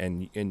jobs and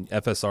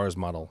FSR's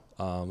model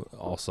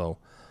also,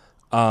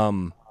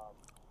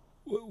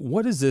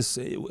 what is this?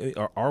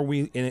 Are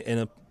we in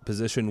a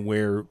position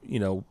where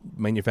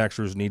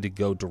manufacturers need to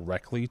go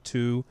directly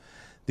to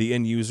the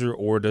end user,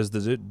 or does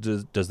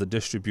the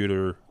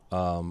distributor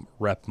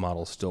rep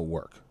model still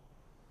work?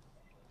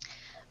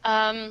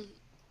 Well,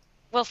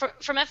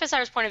 from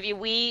FSR's point of view,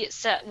 we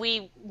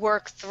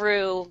work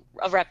through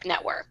a rep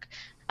network.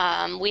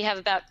 We have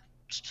about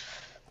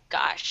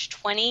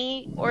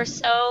 20 or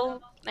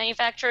so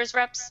manufacturers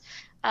reps.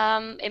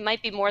 It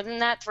might be more than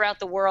that throughout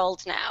the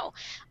world now.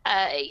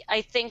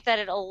 I think that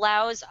it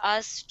allows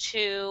us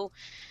to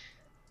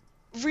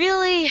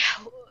really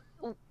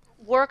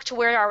work to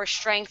where our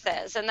strength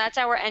is, and that's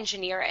our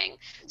engineering.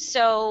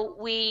 So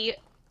we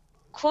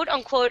quote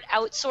unquote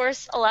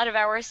outsource a lot of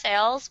our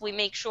sales. We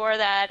make sure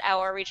that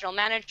our regional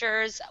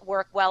managers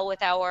work well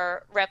with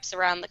our reps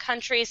around the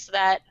country so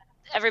that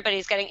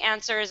everybody's getting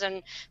answers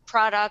and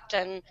product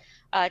and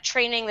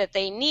training that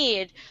they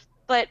need.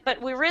 But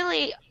we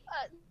really,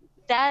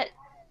 that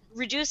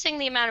reducing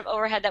the amount of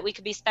overhead that we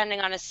could be spending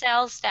on a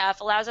sales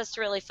staff allows us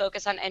to really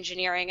focus on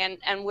engineering,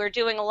 and we're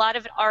doing a lot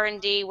of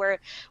R&D.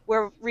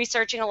 We're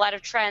researching a lot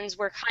of trends.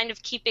 We're kind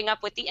of keeping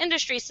up with the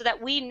industry so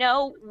that we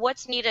know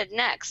what's needed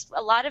next.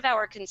 A lot of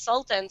our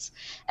consultants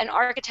and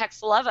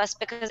architects love us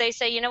because they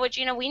say, you know what,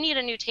 Gina, we need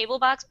a new table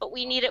box, but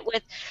we need it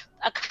with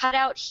a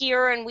cutout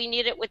here, and we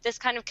need it with this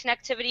kind of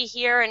connectivity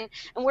here, and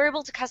we're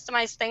able to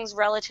customize things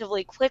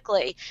relatively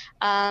quickly.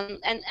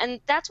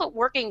 And that's what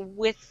working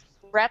with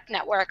Rep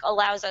Network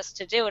allows us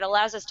to do. It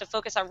allows us to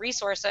focus our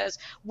resources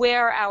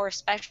where our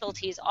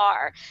specialties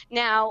are.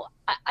 Now,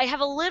 I have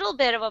a little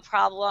bit of a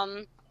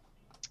problem,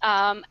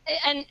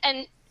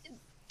 and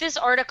this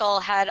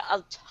article had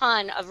a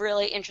ton of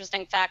really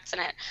interesting facts in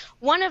it.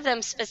 One of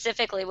them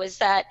specifically was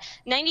that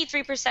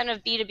 93%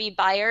 of B2B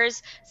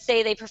buyers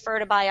say they prefer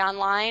to buy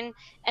online,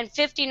 and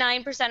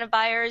 59% of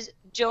buyers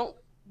don't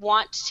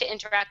want to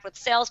interact with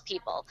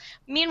salespeople.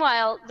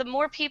 Meanwhile, the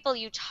more people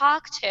you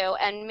talk to,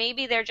 and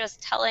maybe they're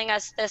just telling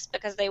us this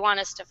because they want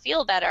us to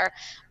feel better,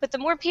 but the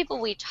more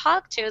people we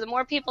talk to, the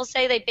more people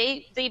say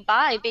they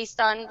buy based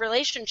on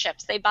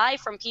relationships. They buy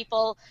from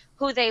people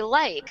who they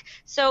like.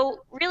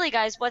 So really,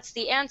 guys, what's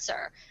the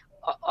answer?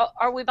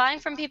 Are we buying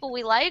from people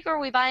we like, or are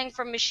we buying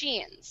from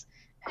machines?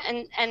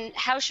 And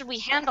how should we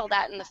handle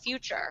that in the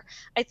future?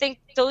 I think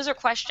those are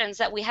questions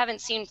that we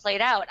haven't seen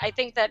played out. I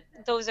think that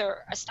those are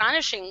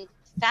astonishing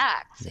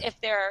facts, if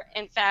they're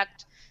in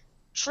fact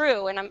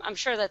true, and I'm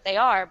sure that they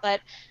are,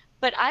 but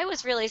I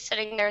was really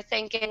sitting there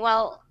thinking,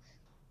 well,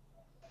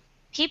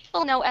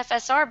 people know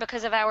FSR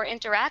because of our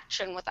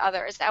interaction with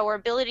others, our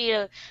ability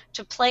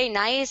to play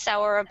nice,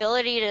 our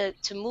ability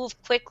to move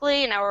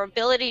quickly, and our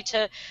ability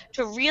to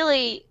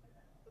really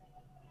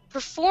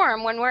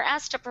perform when we're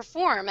asked to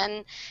perform.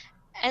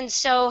 And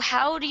so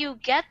how do you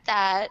get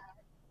that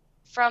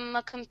from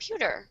a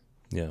computer?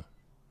 Yeah.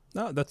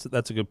 No, that's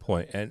a good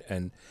point.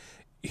 And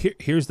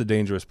here's the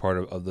dangerous part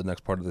of the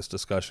next part of this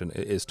discussion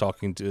is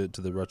talking to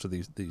the rest of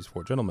these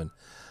four gentlemen,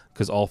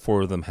 because all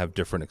four of them have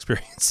different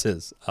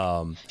experiences.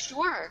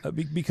 Sure.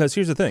 Because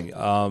here's the thing,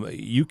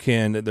 you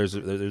can. There's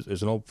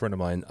an old friend of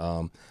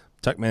mine,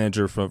 tech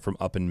manager from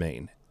up in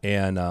Maine,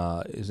 and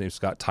his name's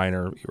Scott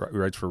Tyner. He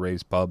writes for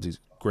Rave's Pubs. He's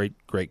a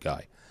great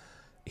guy.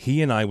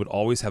 He and I would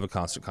always have a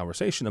constant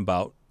conversation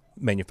about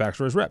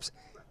manufacturers' reps.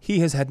 He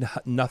has had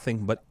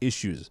nothing but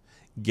issues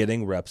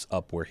getting reps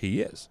up where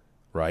he is.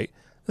 Right.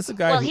 That's a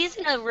guy. Well, he's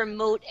in a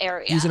remote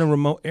area. He's in a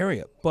remote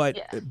area, but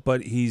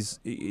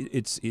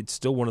it's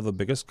still one of the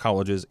biggest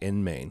colleges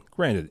in Maine.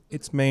 Granted,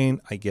 it's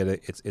Maine. I get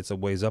it. It's a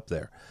ways up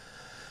there.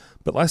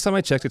 But last time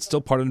I checked, it's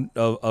still part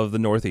of the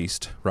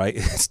Northeast, right?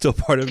 It's still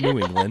part of New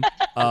England.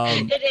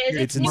 It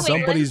is. It's in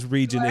somebody's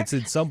region. It's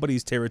in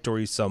somebody's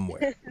territory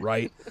somewhere,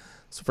 right?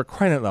 So for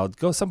crying out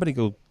loud, somebody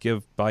go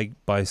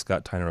buy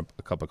Scott Tyner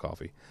a cup of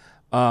coffee.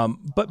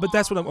 But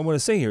that's what I want to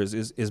say here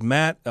is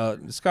Matt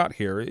Scott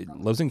here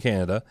lives in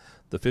Canada,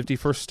 the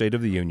 51st state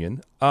of the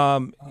union.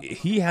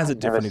 He has a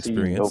different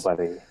experience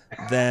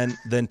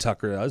than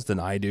Tucker does, than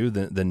I do,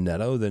 than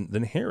Neto,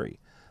 than Harry.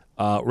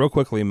 Real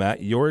quickly,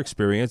 Matt, your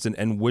experience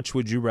and which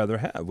would you rather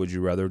have? Would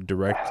you rather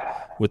direct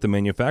with the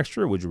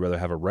manufacturer? Would you rather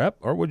have a rep,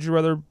 or would you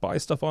rather buy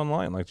stuff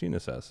online, like Gina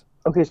says?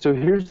 Okay, so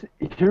here's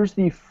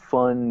the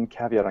fun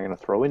caveat I'm going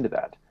to throw into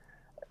that.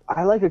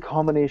 I like a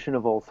combination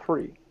of all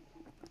three.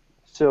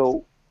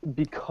 So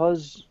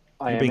because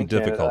I am being in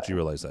Canada, difficult, you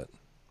realize that?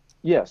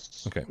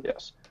 Yes. Okay.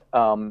 Yes.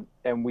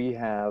 And we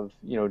have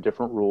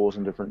different rules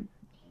and different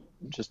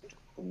just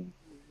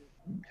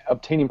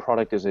obtaining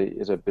product is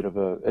a bit of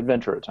a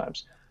adventure at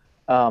times.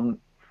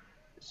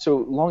 So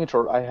long and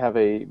short, I have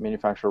a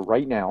manufacturer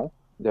right now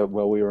that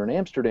while we were in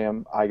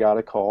Amsterdam, I got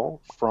a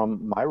call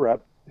from my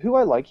rep who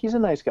I like. He's a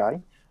nice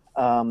guy.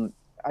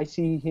 I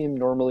see him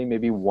normally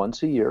maybe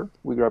once a year.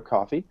 We grab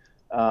coffee.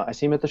 I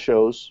see him at the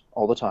shows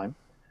all the time.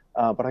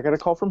 But I got a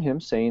call from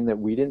him saying that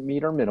we didn't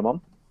meet our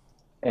minimum,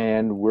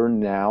 and we're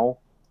now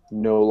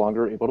no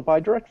longer able to buy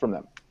direct from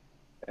them.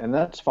 And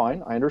that's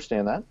fine. I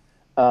understand that.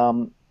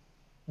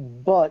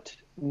 But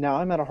now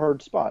I'm at a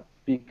hard spot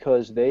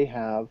because they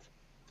have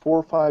 4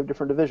 or 5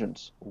 different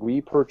divisions. We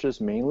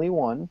purchase mainly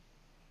one,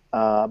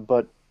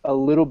 but a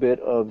little bit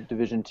of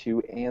Division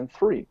 2 and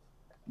 3.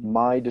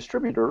 My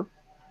distributor,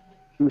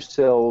 who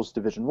sells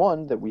Division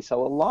 1 that we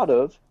sell a lot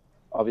of,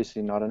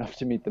 obviously not enough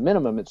to meet the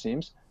minimum, it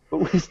seems,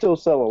 but we still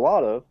sell a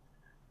lot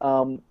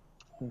of,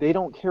 they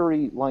don't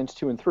carry lines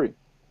 2 and 3.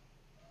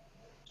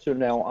 So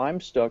now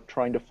I'm stuck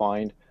trying to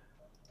find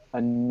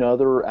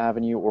another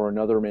avenue or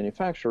another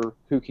manufacturer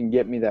who can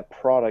get me that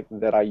product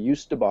that I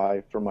used to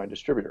buy from my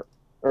distributor,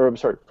 or I'm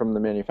sorry, from the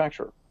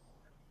manufacturer.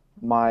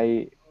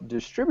 My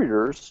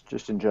distributors,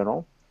 just in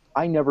general,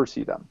 I never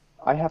see them.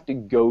 I have to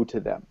go to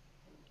them,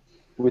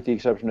 with the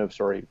exception of,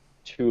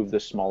 two of the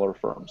smaller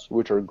firms,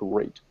 which are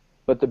great.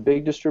 But the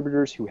big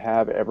distributors who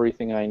have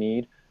everything I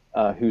need,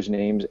 whose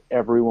names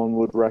everyone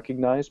would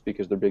recognize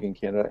because they're big in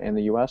Canada and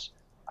the US,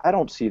 I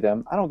don't see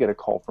them. I don't get a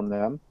call from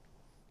them.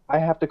 I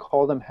have to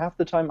call them half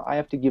the time. I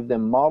have to give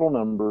them model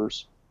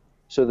numbers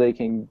so they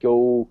can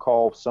go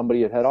call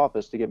somebody at head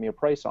office to get me a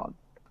price on,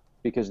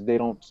 because they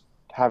don't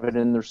have it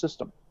in their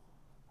system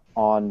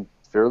on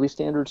fairly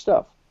standard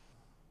stuff.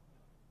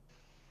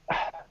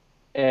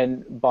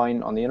 And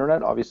buying on the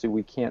internet, obviously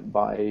we can't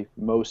buy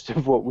most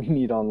of what we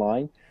need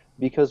online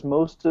because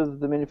most of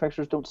the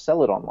manufacturers don't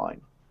sell it online.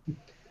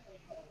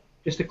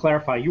 Just to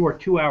clarify, you are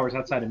 2 hours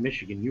outside of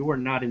Michigan. You are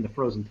not in the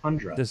frozen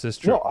tundra. This is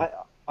true. No,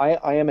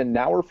 I am an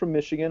hour from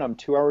Michigan. I'm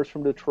 2 hours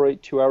from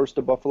Detroit, 2 hours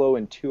to Buffalo,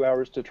 and 2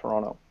 hours to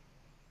Toronto.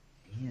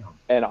 Damn.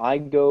 And I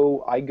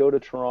go to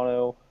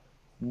Toronto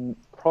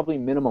probably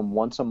minimum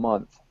once a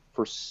month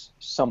for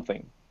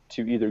something,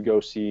 to either go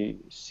see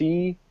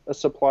a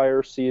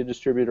supplier, see a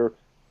distributor,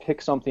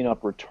 pick something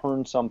up,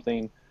 return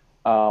something.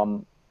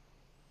 And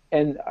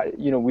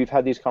we've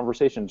had these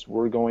conversations.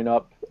 We're going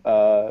up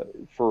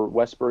for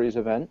Westbury's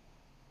event,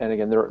 and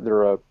again, they're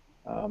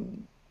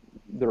an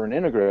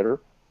integrator,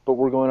 but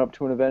we're going up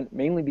to an event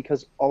mainly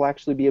because I'll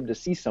actually be able to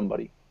see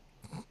somebody.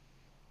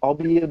 I'll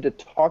be able to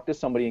talk to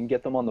somebody and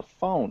get them on the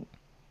phone.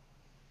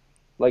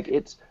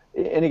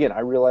 And again, I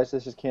realize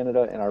this is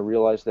Canada, and I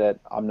realize that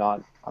I'm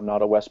not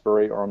a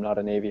Westbury, or I'm not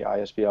a Navy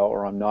ISBL,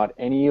 or I'm not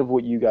any of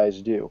what you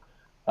guys do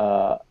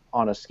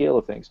on a scale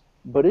of things.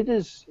 But it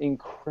is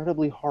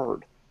incredibly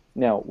hard.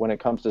 Now, when it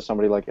comes to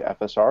somebody like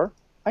FSR,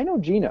 I know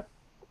Gina.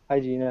 Hi,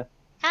 Gina.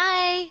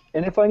 Hi.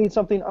 And if I need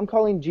something, I'm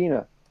calling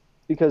Gina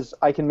because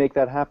I can make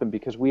that happen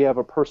because we have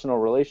a personal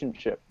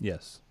relationship.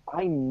 Yes.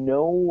 I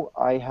know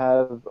I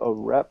have a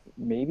rep,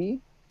 maybe.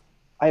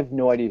 I have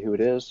no idea who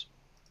it is.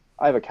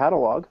 I have a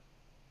catalog.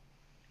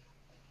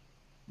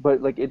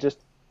 But that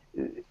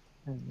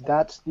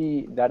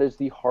is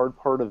the hard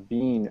part of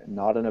being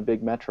not in a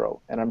big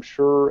metro. And I'm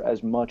sure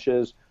as much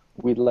as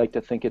we'd like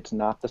to think it's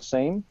not the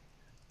same,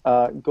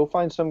 go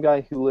find some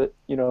guy who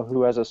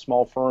has a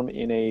small firm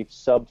in a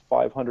sub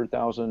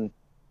 500,000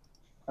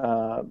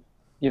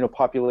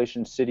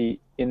 population city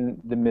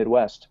in the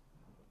Midwest.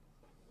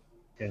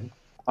 Tim.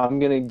 I'm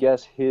gonna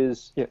guess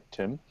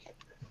Tim.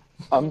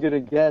 I'm gonna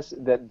guess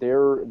that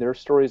their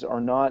stories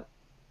are not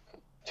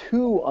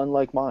too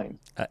unlike mine.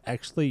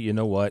 Actually, you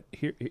know what?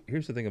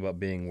 Here's the thing about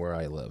being where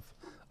I live.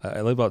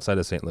 I live outside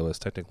of St. Louis.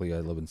 Technically, I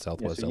live in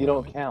Southwest so you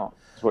Illinois. don't count,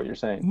 is what you're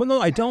saying. Well, no,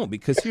 I don't,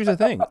 because here's the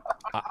thing.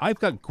 I've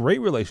got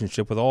great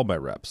relationship with all my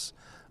reps.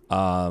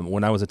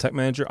 When I was a tech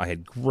manager, I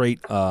had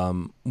great,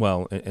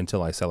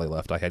 until Sally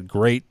left, I had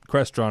great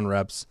Crestron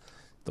reps.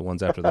 The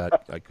ones after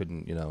that, I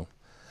couldn't,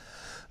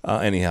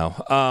 anyhow,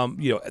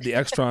 the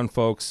Extron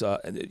folks,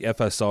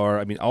 FSR,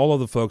 I mean, all of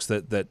the folks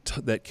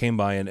that came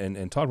by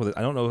and talked with it.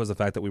 I don't know if it was the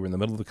fact that we were in the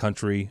middle of the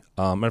country.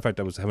 Matter of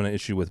fact, I was having an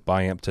issue with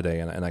Biamp today,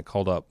 and I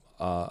called up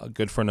a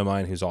good friend of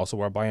mine who's also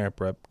our Biamp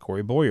rep,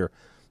 Corey Boyer.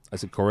 I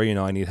said, Corey,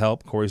 I need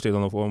help. Corey stayed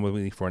on the phone with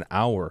me for an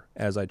hour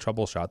as I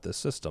troubleshot this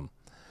system.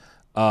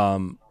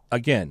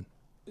 Again,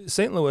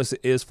 St. Louis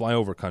is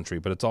flyover country,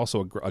 but it's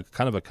also a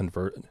kind of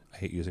a I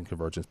hate using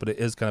convergence, but it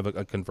is kind of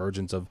a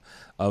convergence of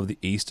the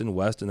East and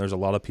West, and there's a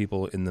lot of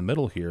people in the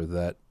middle here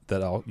that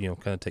all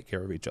kind of take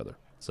care of each other.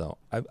 So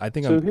I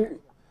think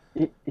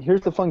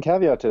here's the fun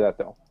caveat to that,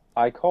 though.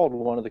 I called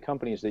one of the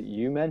companies that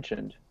you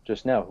mentioned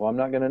just now, who I'm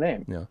not going to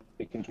name,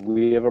 because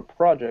we have a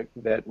project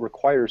that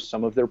requires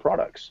some of their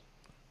products.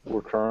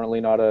 We're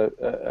currently not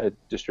a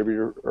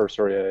distributor,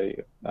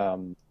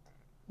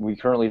 we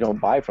currently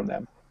don't buy from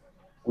them.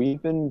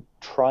 We've been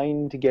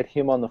trying to get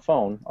him on the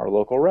phone, our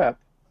local rep,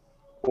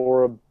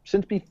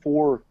 since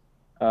before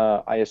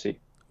ISE.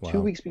 Wow.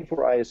 2 weeks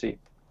before ISE.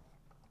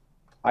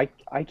 I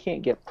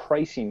can't get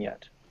pricing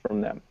yet from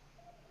them.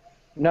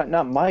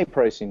 Not my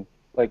pricing,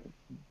 like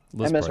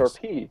list MSRP.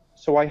 Price.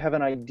 So I have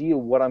an idea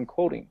what I'm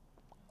quoting.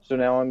 So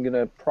now I'm going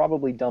to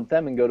probably dump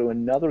them and go to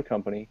another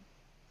company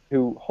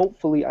who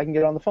hopefully I can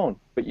get on the phone.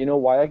 But you know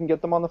why I can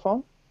get them on the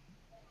phone?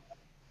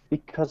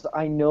 Because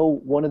I know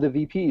one of the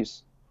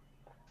VPs.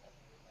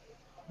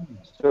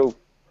 So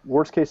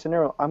worst case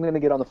scenario, I'm going to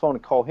get on the phone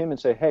and call him and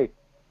say, hey,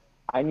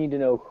 I need to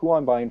know who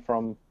I'm buying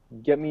from.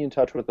 Get me in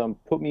touch with them.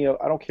 Put me,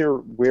 I don't care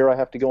where I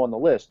have to go on the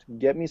list.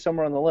 Get me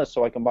somewhere on the list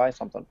so I can buy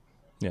something.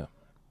 Yeah.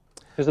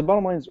 Because the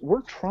bottom line is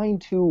we're trying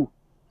to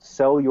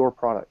sell your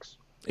products.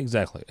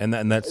 Exactly. And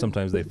that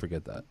sometimes they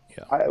forget that.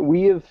 Yeah.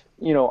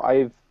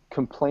 I've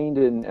complained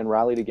and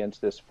rallied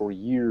against this for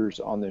years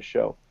on this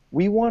show.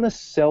 We want to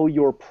sell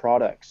your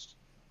products.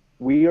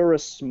 We are a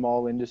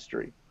small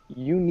industry.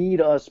 You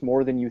need us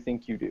more than you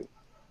think you do,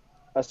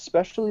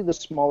 especially the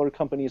smaller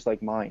companies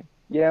like mine.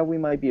 Yeah, we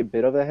might be a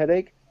bit of a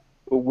headache,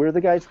 but we're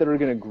the guys that are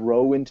going to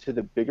grow into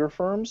the bigger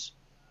firms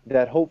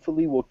that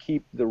hopefully will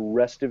keep the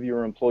rest of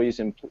your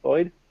employees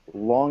employed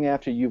long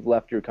after you've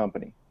left your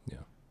company. Yeah.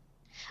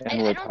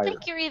 I don't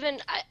think you're even,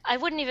 I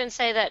wouldn't even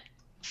say that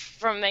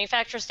from a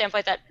manufacturer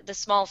standpoint, that the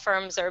small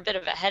firms are a bit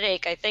of a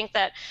headache. I think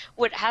that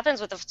what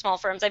happens with the small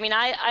firms, I mean,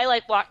 I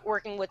like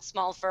working with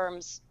small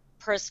firms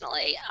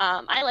personally.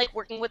 I like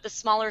working with the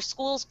smaller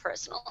schools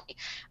personally.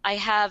 I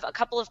have a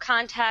couple of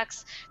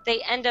contacts.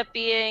 They end up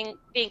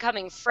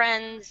becoming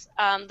friends.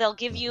 They'll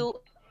give you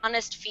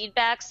honest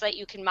feedback so that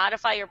you can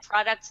modify your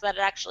product so that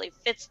it actually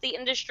fits the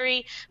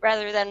industry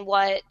rather than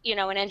what, you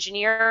know, an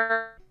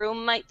engineer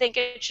room might think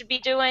it should be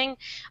doing.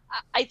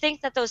 I think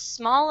that those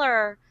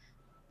smaller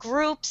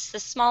groups, the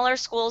smaller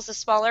schools, the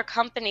smaller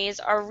companies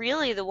are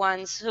really the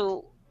ones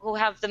who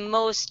have the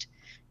most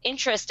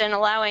interest in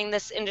allowing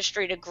this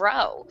industry to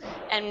grow.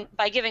 And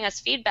by giving us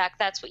feedback,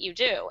 that's what you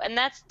do. And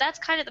that's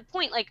kind of the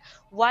point. Like,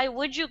 why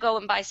would you go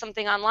and buy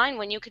something online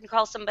when you can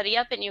call somebody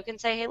up and you can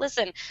say, hey,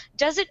 listen,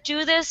 does it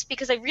do this?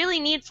 Because I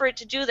really need for it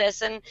to do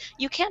this. And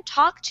you can't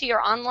talk to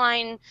your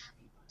online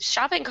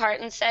shopping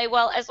cart and say,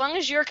 well, as long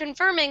as you're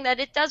confirming that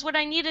it does what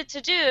I need it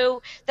to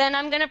do, then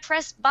I'm going to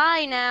press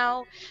buy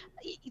now.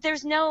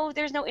 There's no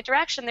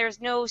interaction.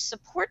 There's no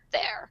support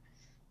there.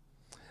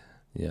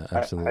 Yeah,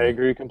 absolutely. I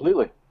agree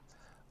completely.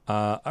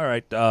 All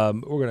right,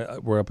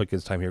 we're up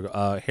against time here.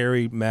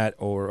 Harry, Matt,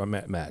 or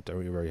Matt.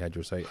 Or you already had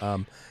your say.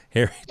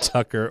 Harry,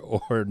 Tucker,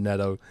 or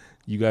Neto.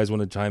 You guys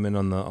want to chime in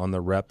on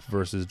the rep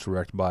versus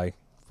direct buy,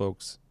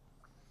 folks?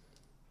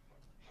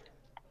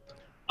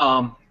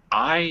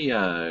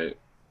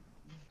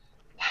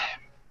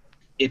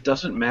 It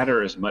doesn't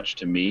matter as much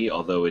to me,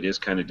 although it is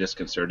kind of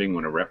disconcerting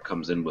when a rep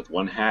comes in with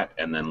one hat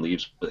and then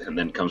leaves and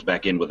then comes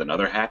back in with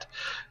another hat,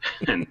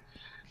 and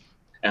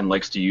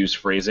likes to use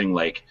phrasing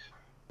like,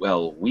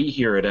 well, we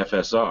here at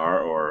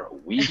FSR, or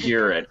we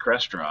here at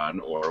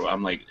Crestron, or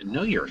I'm like,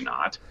 no, you're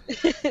not.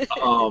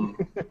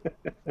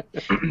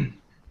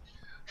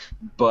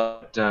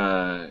 But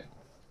the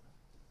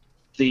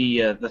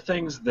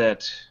things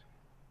that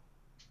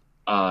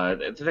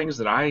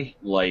I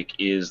like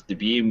is to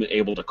be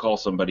able to call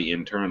somebody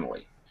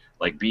internally,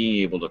 like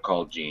being able to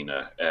call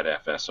Gina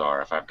at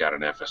FSR if I've got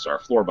an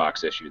FSR floor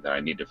box issue that I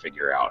need to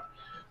figure out,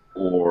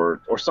 or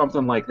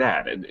something like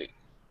that. And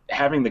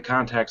having the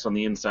contacts on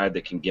the inside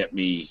that can get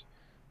me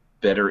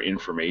better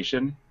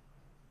information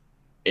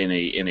in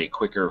a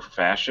quicker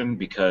fashion,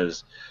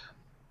 because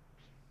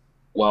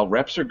while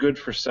reps are good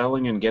for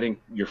selling and getting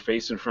your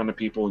face in front of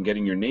people and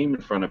getting your name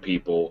in front of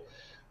people,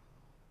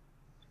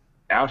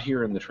 out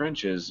here in the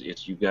trenches,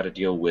 you've got to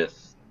deal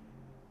with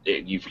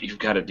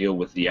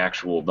the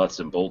actual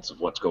nuts and bolts of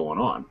what's going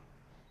on.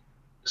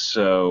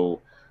 So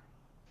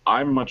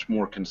I'm much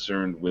more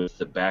concerned with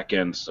the back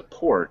end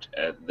support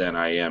than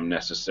I am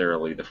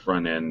necessarily the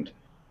front end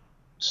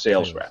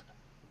sales rep.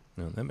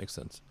 No, that makes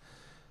sense.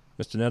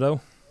 Mr. Neto?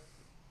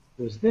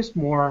 Was this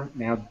more,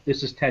 now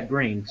this is Ted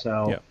Green,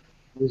 so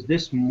was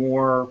this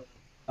more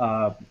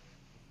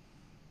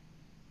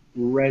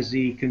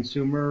resi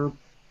consumer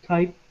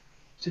type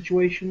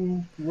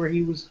situation where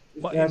he was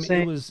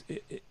saying?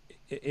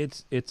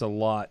 It's a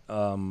lot.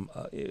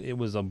 It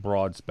was a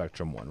broad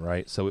spectrum one,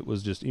 right? So it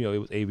was just, it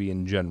was AV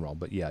in general.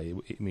 But yeah,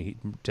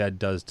 Ted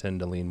does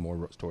tend to lean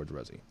more towards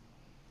resi.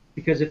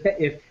 Because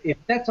if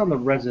that's on the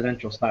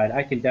residential side,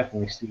 I can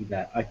definitely see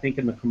that. I think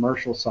in the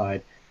commercial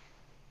side,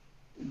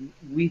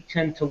 we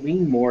tend to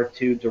lean more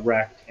to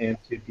direct and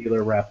to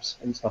dealer reps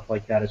and stuff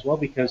like that as well,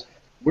 because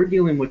we're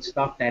dealing with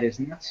stuff that is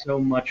not so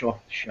much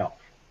off the shelf.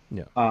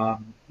 Yeah.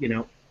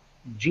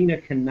 Gina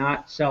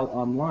cannot sell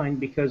online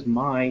because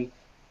my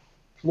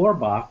floor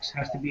box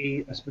has to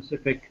be a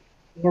specific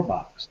floor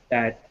box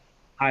that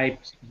I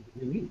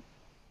specifically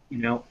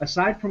need.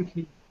 Aside from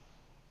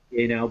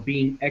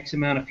being X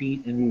amount of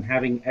feet and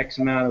having X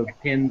amount of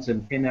pins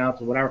and pin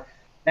outs or whatever,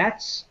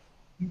 that's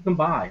you can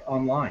buy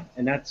online,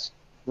 and that's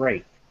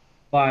great.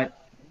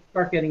 But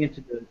start getting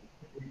into the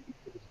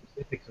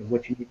specifics of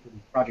what you need for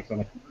these projects on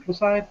the commercial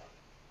side,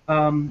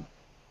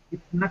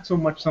 it's not so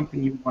much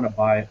something you want to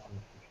buy on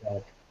the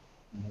shelf.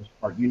 For the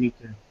most part, you need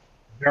to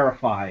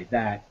verify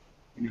that,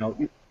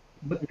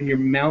 but when you're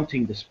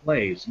mounting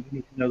displays, you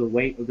need to know the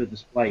weight of the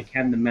display.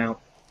 Can the mount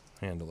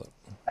handle it?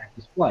 That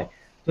display.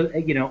 So,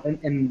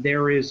 and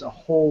there is a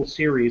whole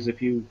series.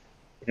 If you,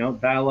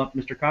 dial up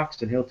Mr.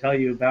 Coxton, he'll tell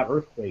you about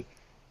earthquake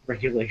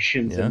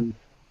regulations and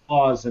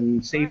laws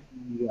and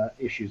safety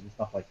issues and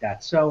stuff like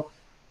that. So,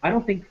 I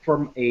don't think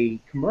from a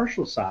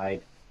commercial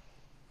side,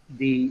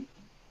 the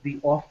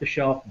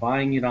off-the-shelf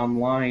buying it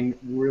online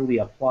really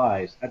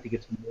applies. I think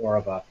it's more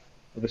of a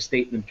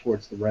statement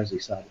towards the resi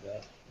side of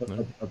that.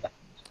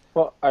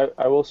 Well,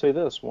 I will say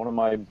this. One of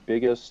my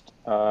biggest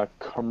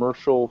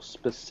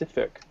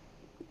commercial-specific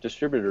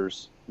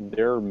distributors,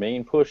 their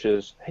main push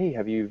is, hey,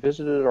 have you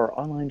visited our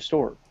online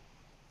store?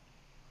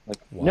 Like,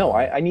 no,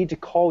 I need to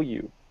call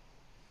you.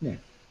 Yeah.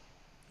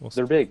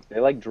 They're big. They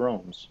like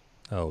drones.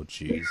 Oh,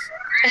 jeez.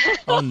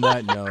 On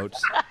that note,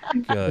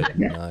 good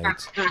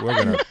night.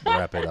 We're going to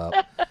wrap it up.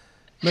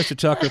 Mr.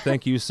 Tucker,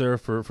 thank you, sir,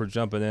 for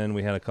jumping in.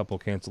 We had a couple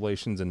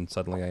cancellations, and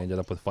suddenly I ended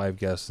up with 5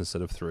 guests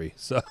instead of 3.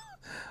 So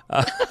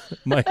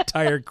my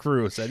entire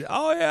crew said,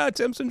 oh, yeah,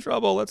 Tim's in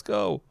trouble. Let's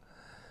go.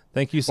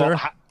 Thank you, sir.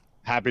 Well,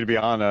 Happy to be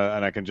on,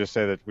 and I can just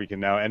say that we can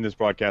now end this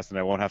broadcast, and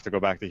I won't have to go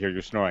back to hear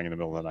you snoring in the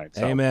middle of the night.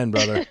 So. Amen,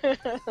 brother.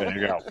 There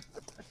you go.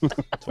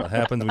 That's what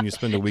happens when you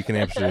spend a week in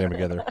Amsterdam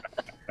together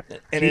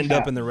and end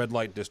up in the red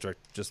light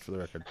district, just for the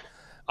record.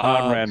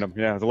 On random.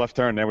 Yeah, the left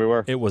turn. There we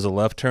were. It was a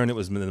left turn. It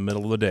was in the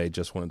middle of the day.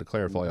 Just wanted to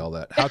clarify all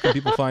that. How can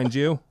people find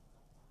you?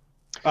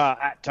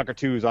 At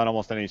Tucker2s on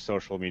almost any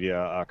social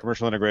media,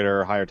 Commercial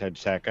Integrator, Higher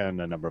Tech,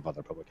 and a number of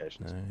other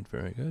publications. All right,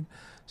 very good.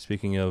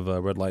 Speaking of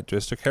red light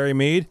district, Harry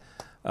Mead,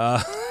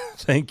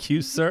 thank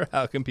you, sir.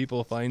 How can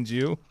people find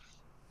you?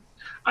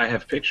 I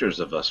have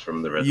pictures of us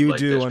from the red light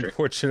district. You do,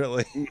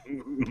 unfortunately.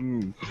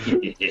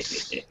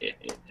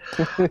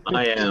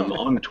 I am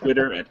on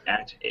Twitter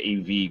at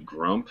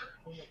AVGrump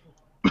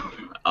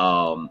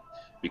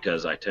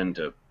because I tend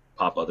to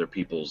pop other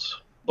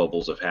people's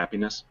bubbles of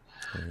happiness.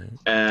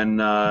 And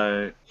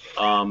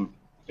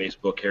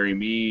Facebook, Harry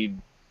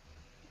Mead,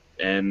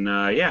 and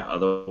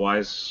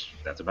otherwise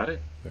that's about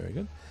it. Very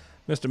good.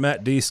 Mr.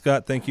 Matt D.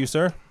 Scott, thank you,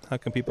 sir. How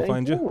can people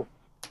find you?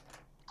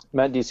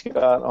 Matt D.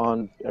 Scott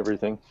on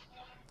everything.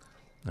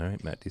 All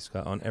right, Matt D.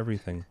 Scott on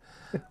everything.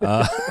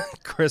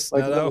 Chris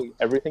like Netto.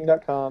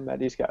 Everything.com, Matt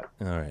D. Scott.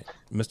 All right.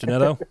 Mr.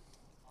 Netto?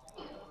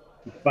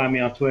 You can find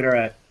me on Twitter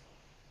at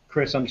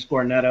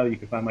Chris_Netto. You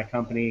can find my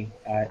company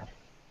at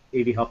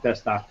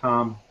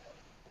avhelpdesk.com.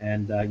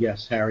 And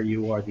yes, Harry,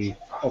 you are the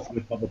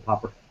ultimate bubble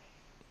popper.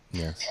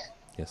 Yes.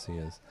 Yes, he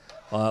is.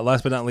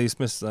 Last but not least,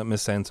 Miss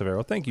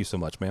Sansevero, thank you so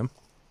much, ma'am.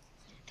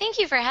 Thank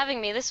you for having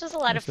me. This was a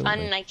lot of fun,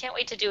 and I can't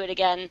wait to do it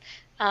again.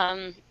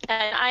 You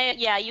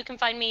can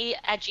find me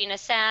at Gina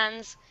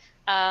Sands.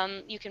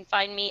 You can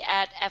find me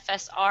at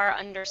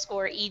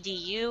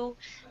FSR_EDU.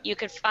 You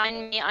could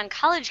find me on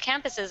college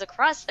campuses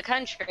across the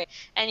country,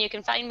 and you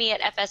can find me at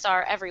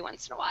FSR every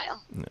once in a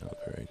while. No,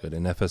 very good.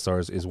 And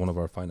FSR is one of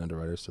our fine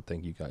underwriters, so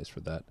thank you guys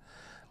for that.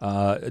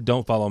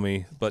 Don't follow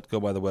me, but go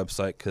by the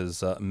website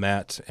because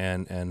Matt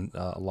and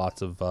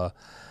lots of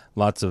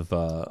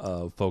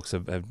folks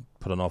have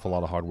put an awful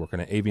lot of hard work in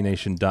it.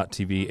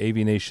 avnation.tv,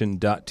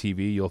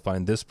 avnation.tv. You'll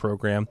find this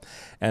program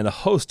and a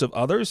host of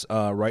others.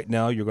 Right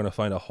now, you're going to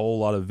find a whole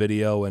lot of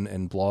video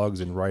and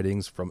blogs and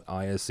writings from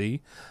ISE.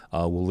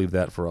 We'll leave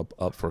that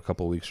up for a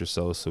couple of weeks or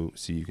so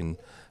you can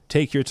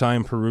take your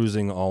time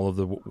perusing all of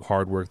the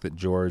hard work that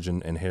George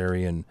and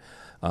Harry and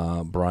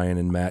Brian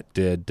and Matt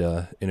did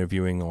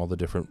interviewing all the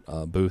different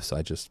booths.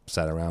 I just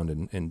sat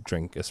around and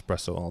drank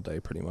espresso all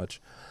day pretty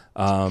much.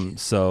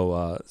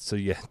 So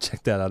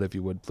check that out if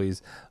you would,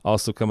 please.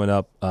 Also coming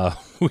up,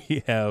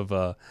 we have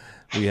the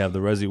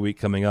Resi Week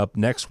coming up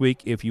next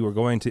week. If you are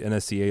going to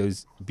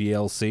NSCA's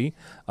BLC,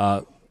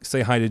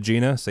 say hi to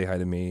Gina, say hi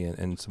to me,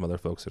 and some other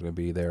folks are going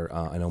to be there.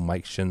 I know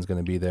Mike Shin's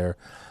going to be there.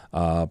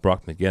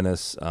 Brock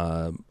McGinnis,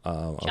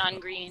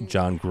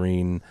 John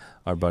Green,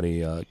 our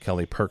buddy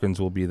Kelly Perkins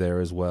will be there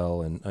as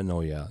well, and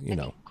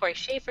Corey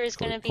Schaefer is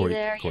going to be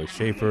there. Corey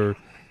Schaefer,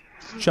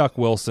 Chuck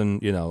Wilson,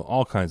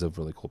 all kinds of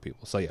really cool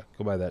people. So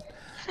go by that.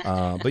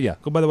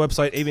 Go by the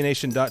website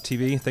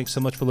avnation.tv. Thanks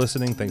so much for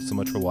listening. Thanks so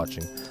much for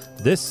watching.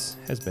 This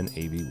has been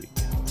AV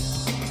Week.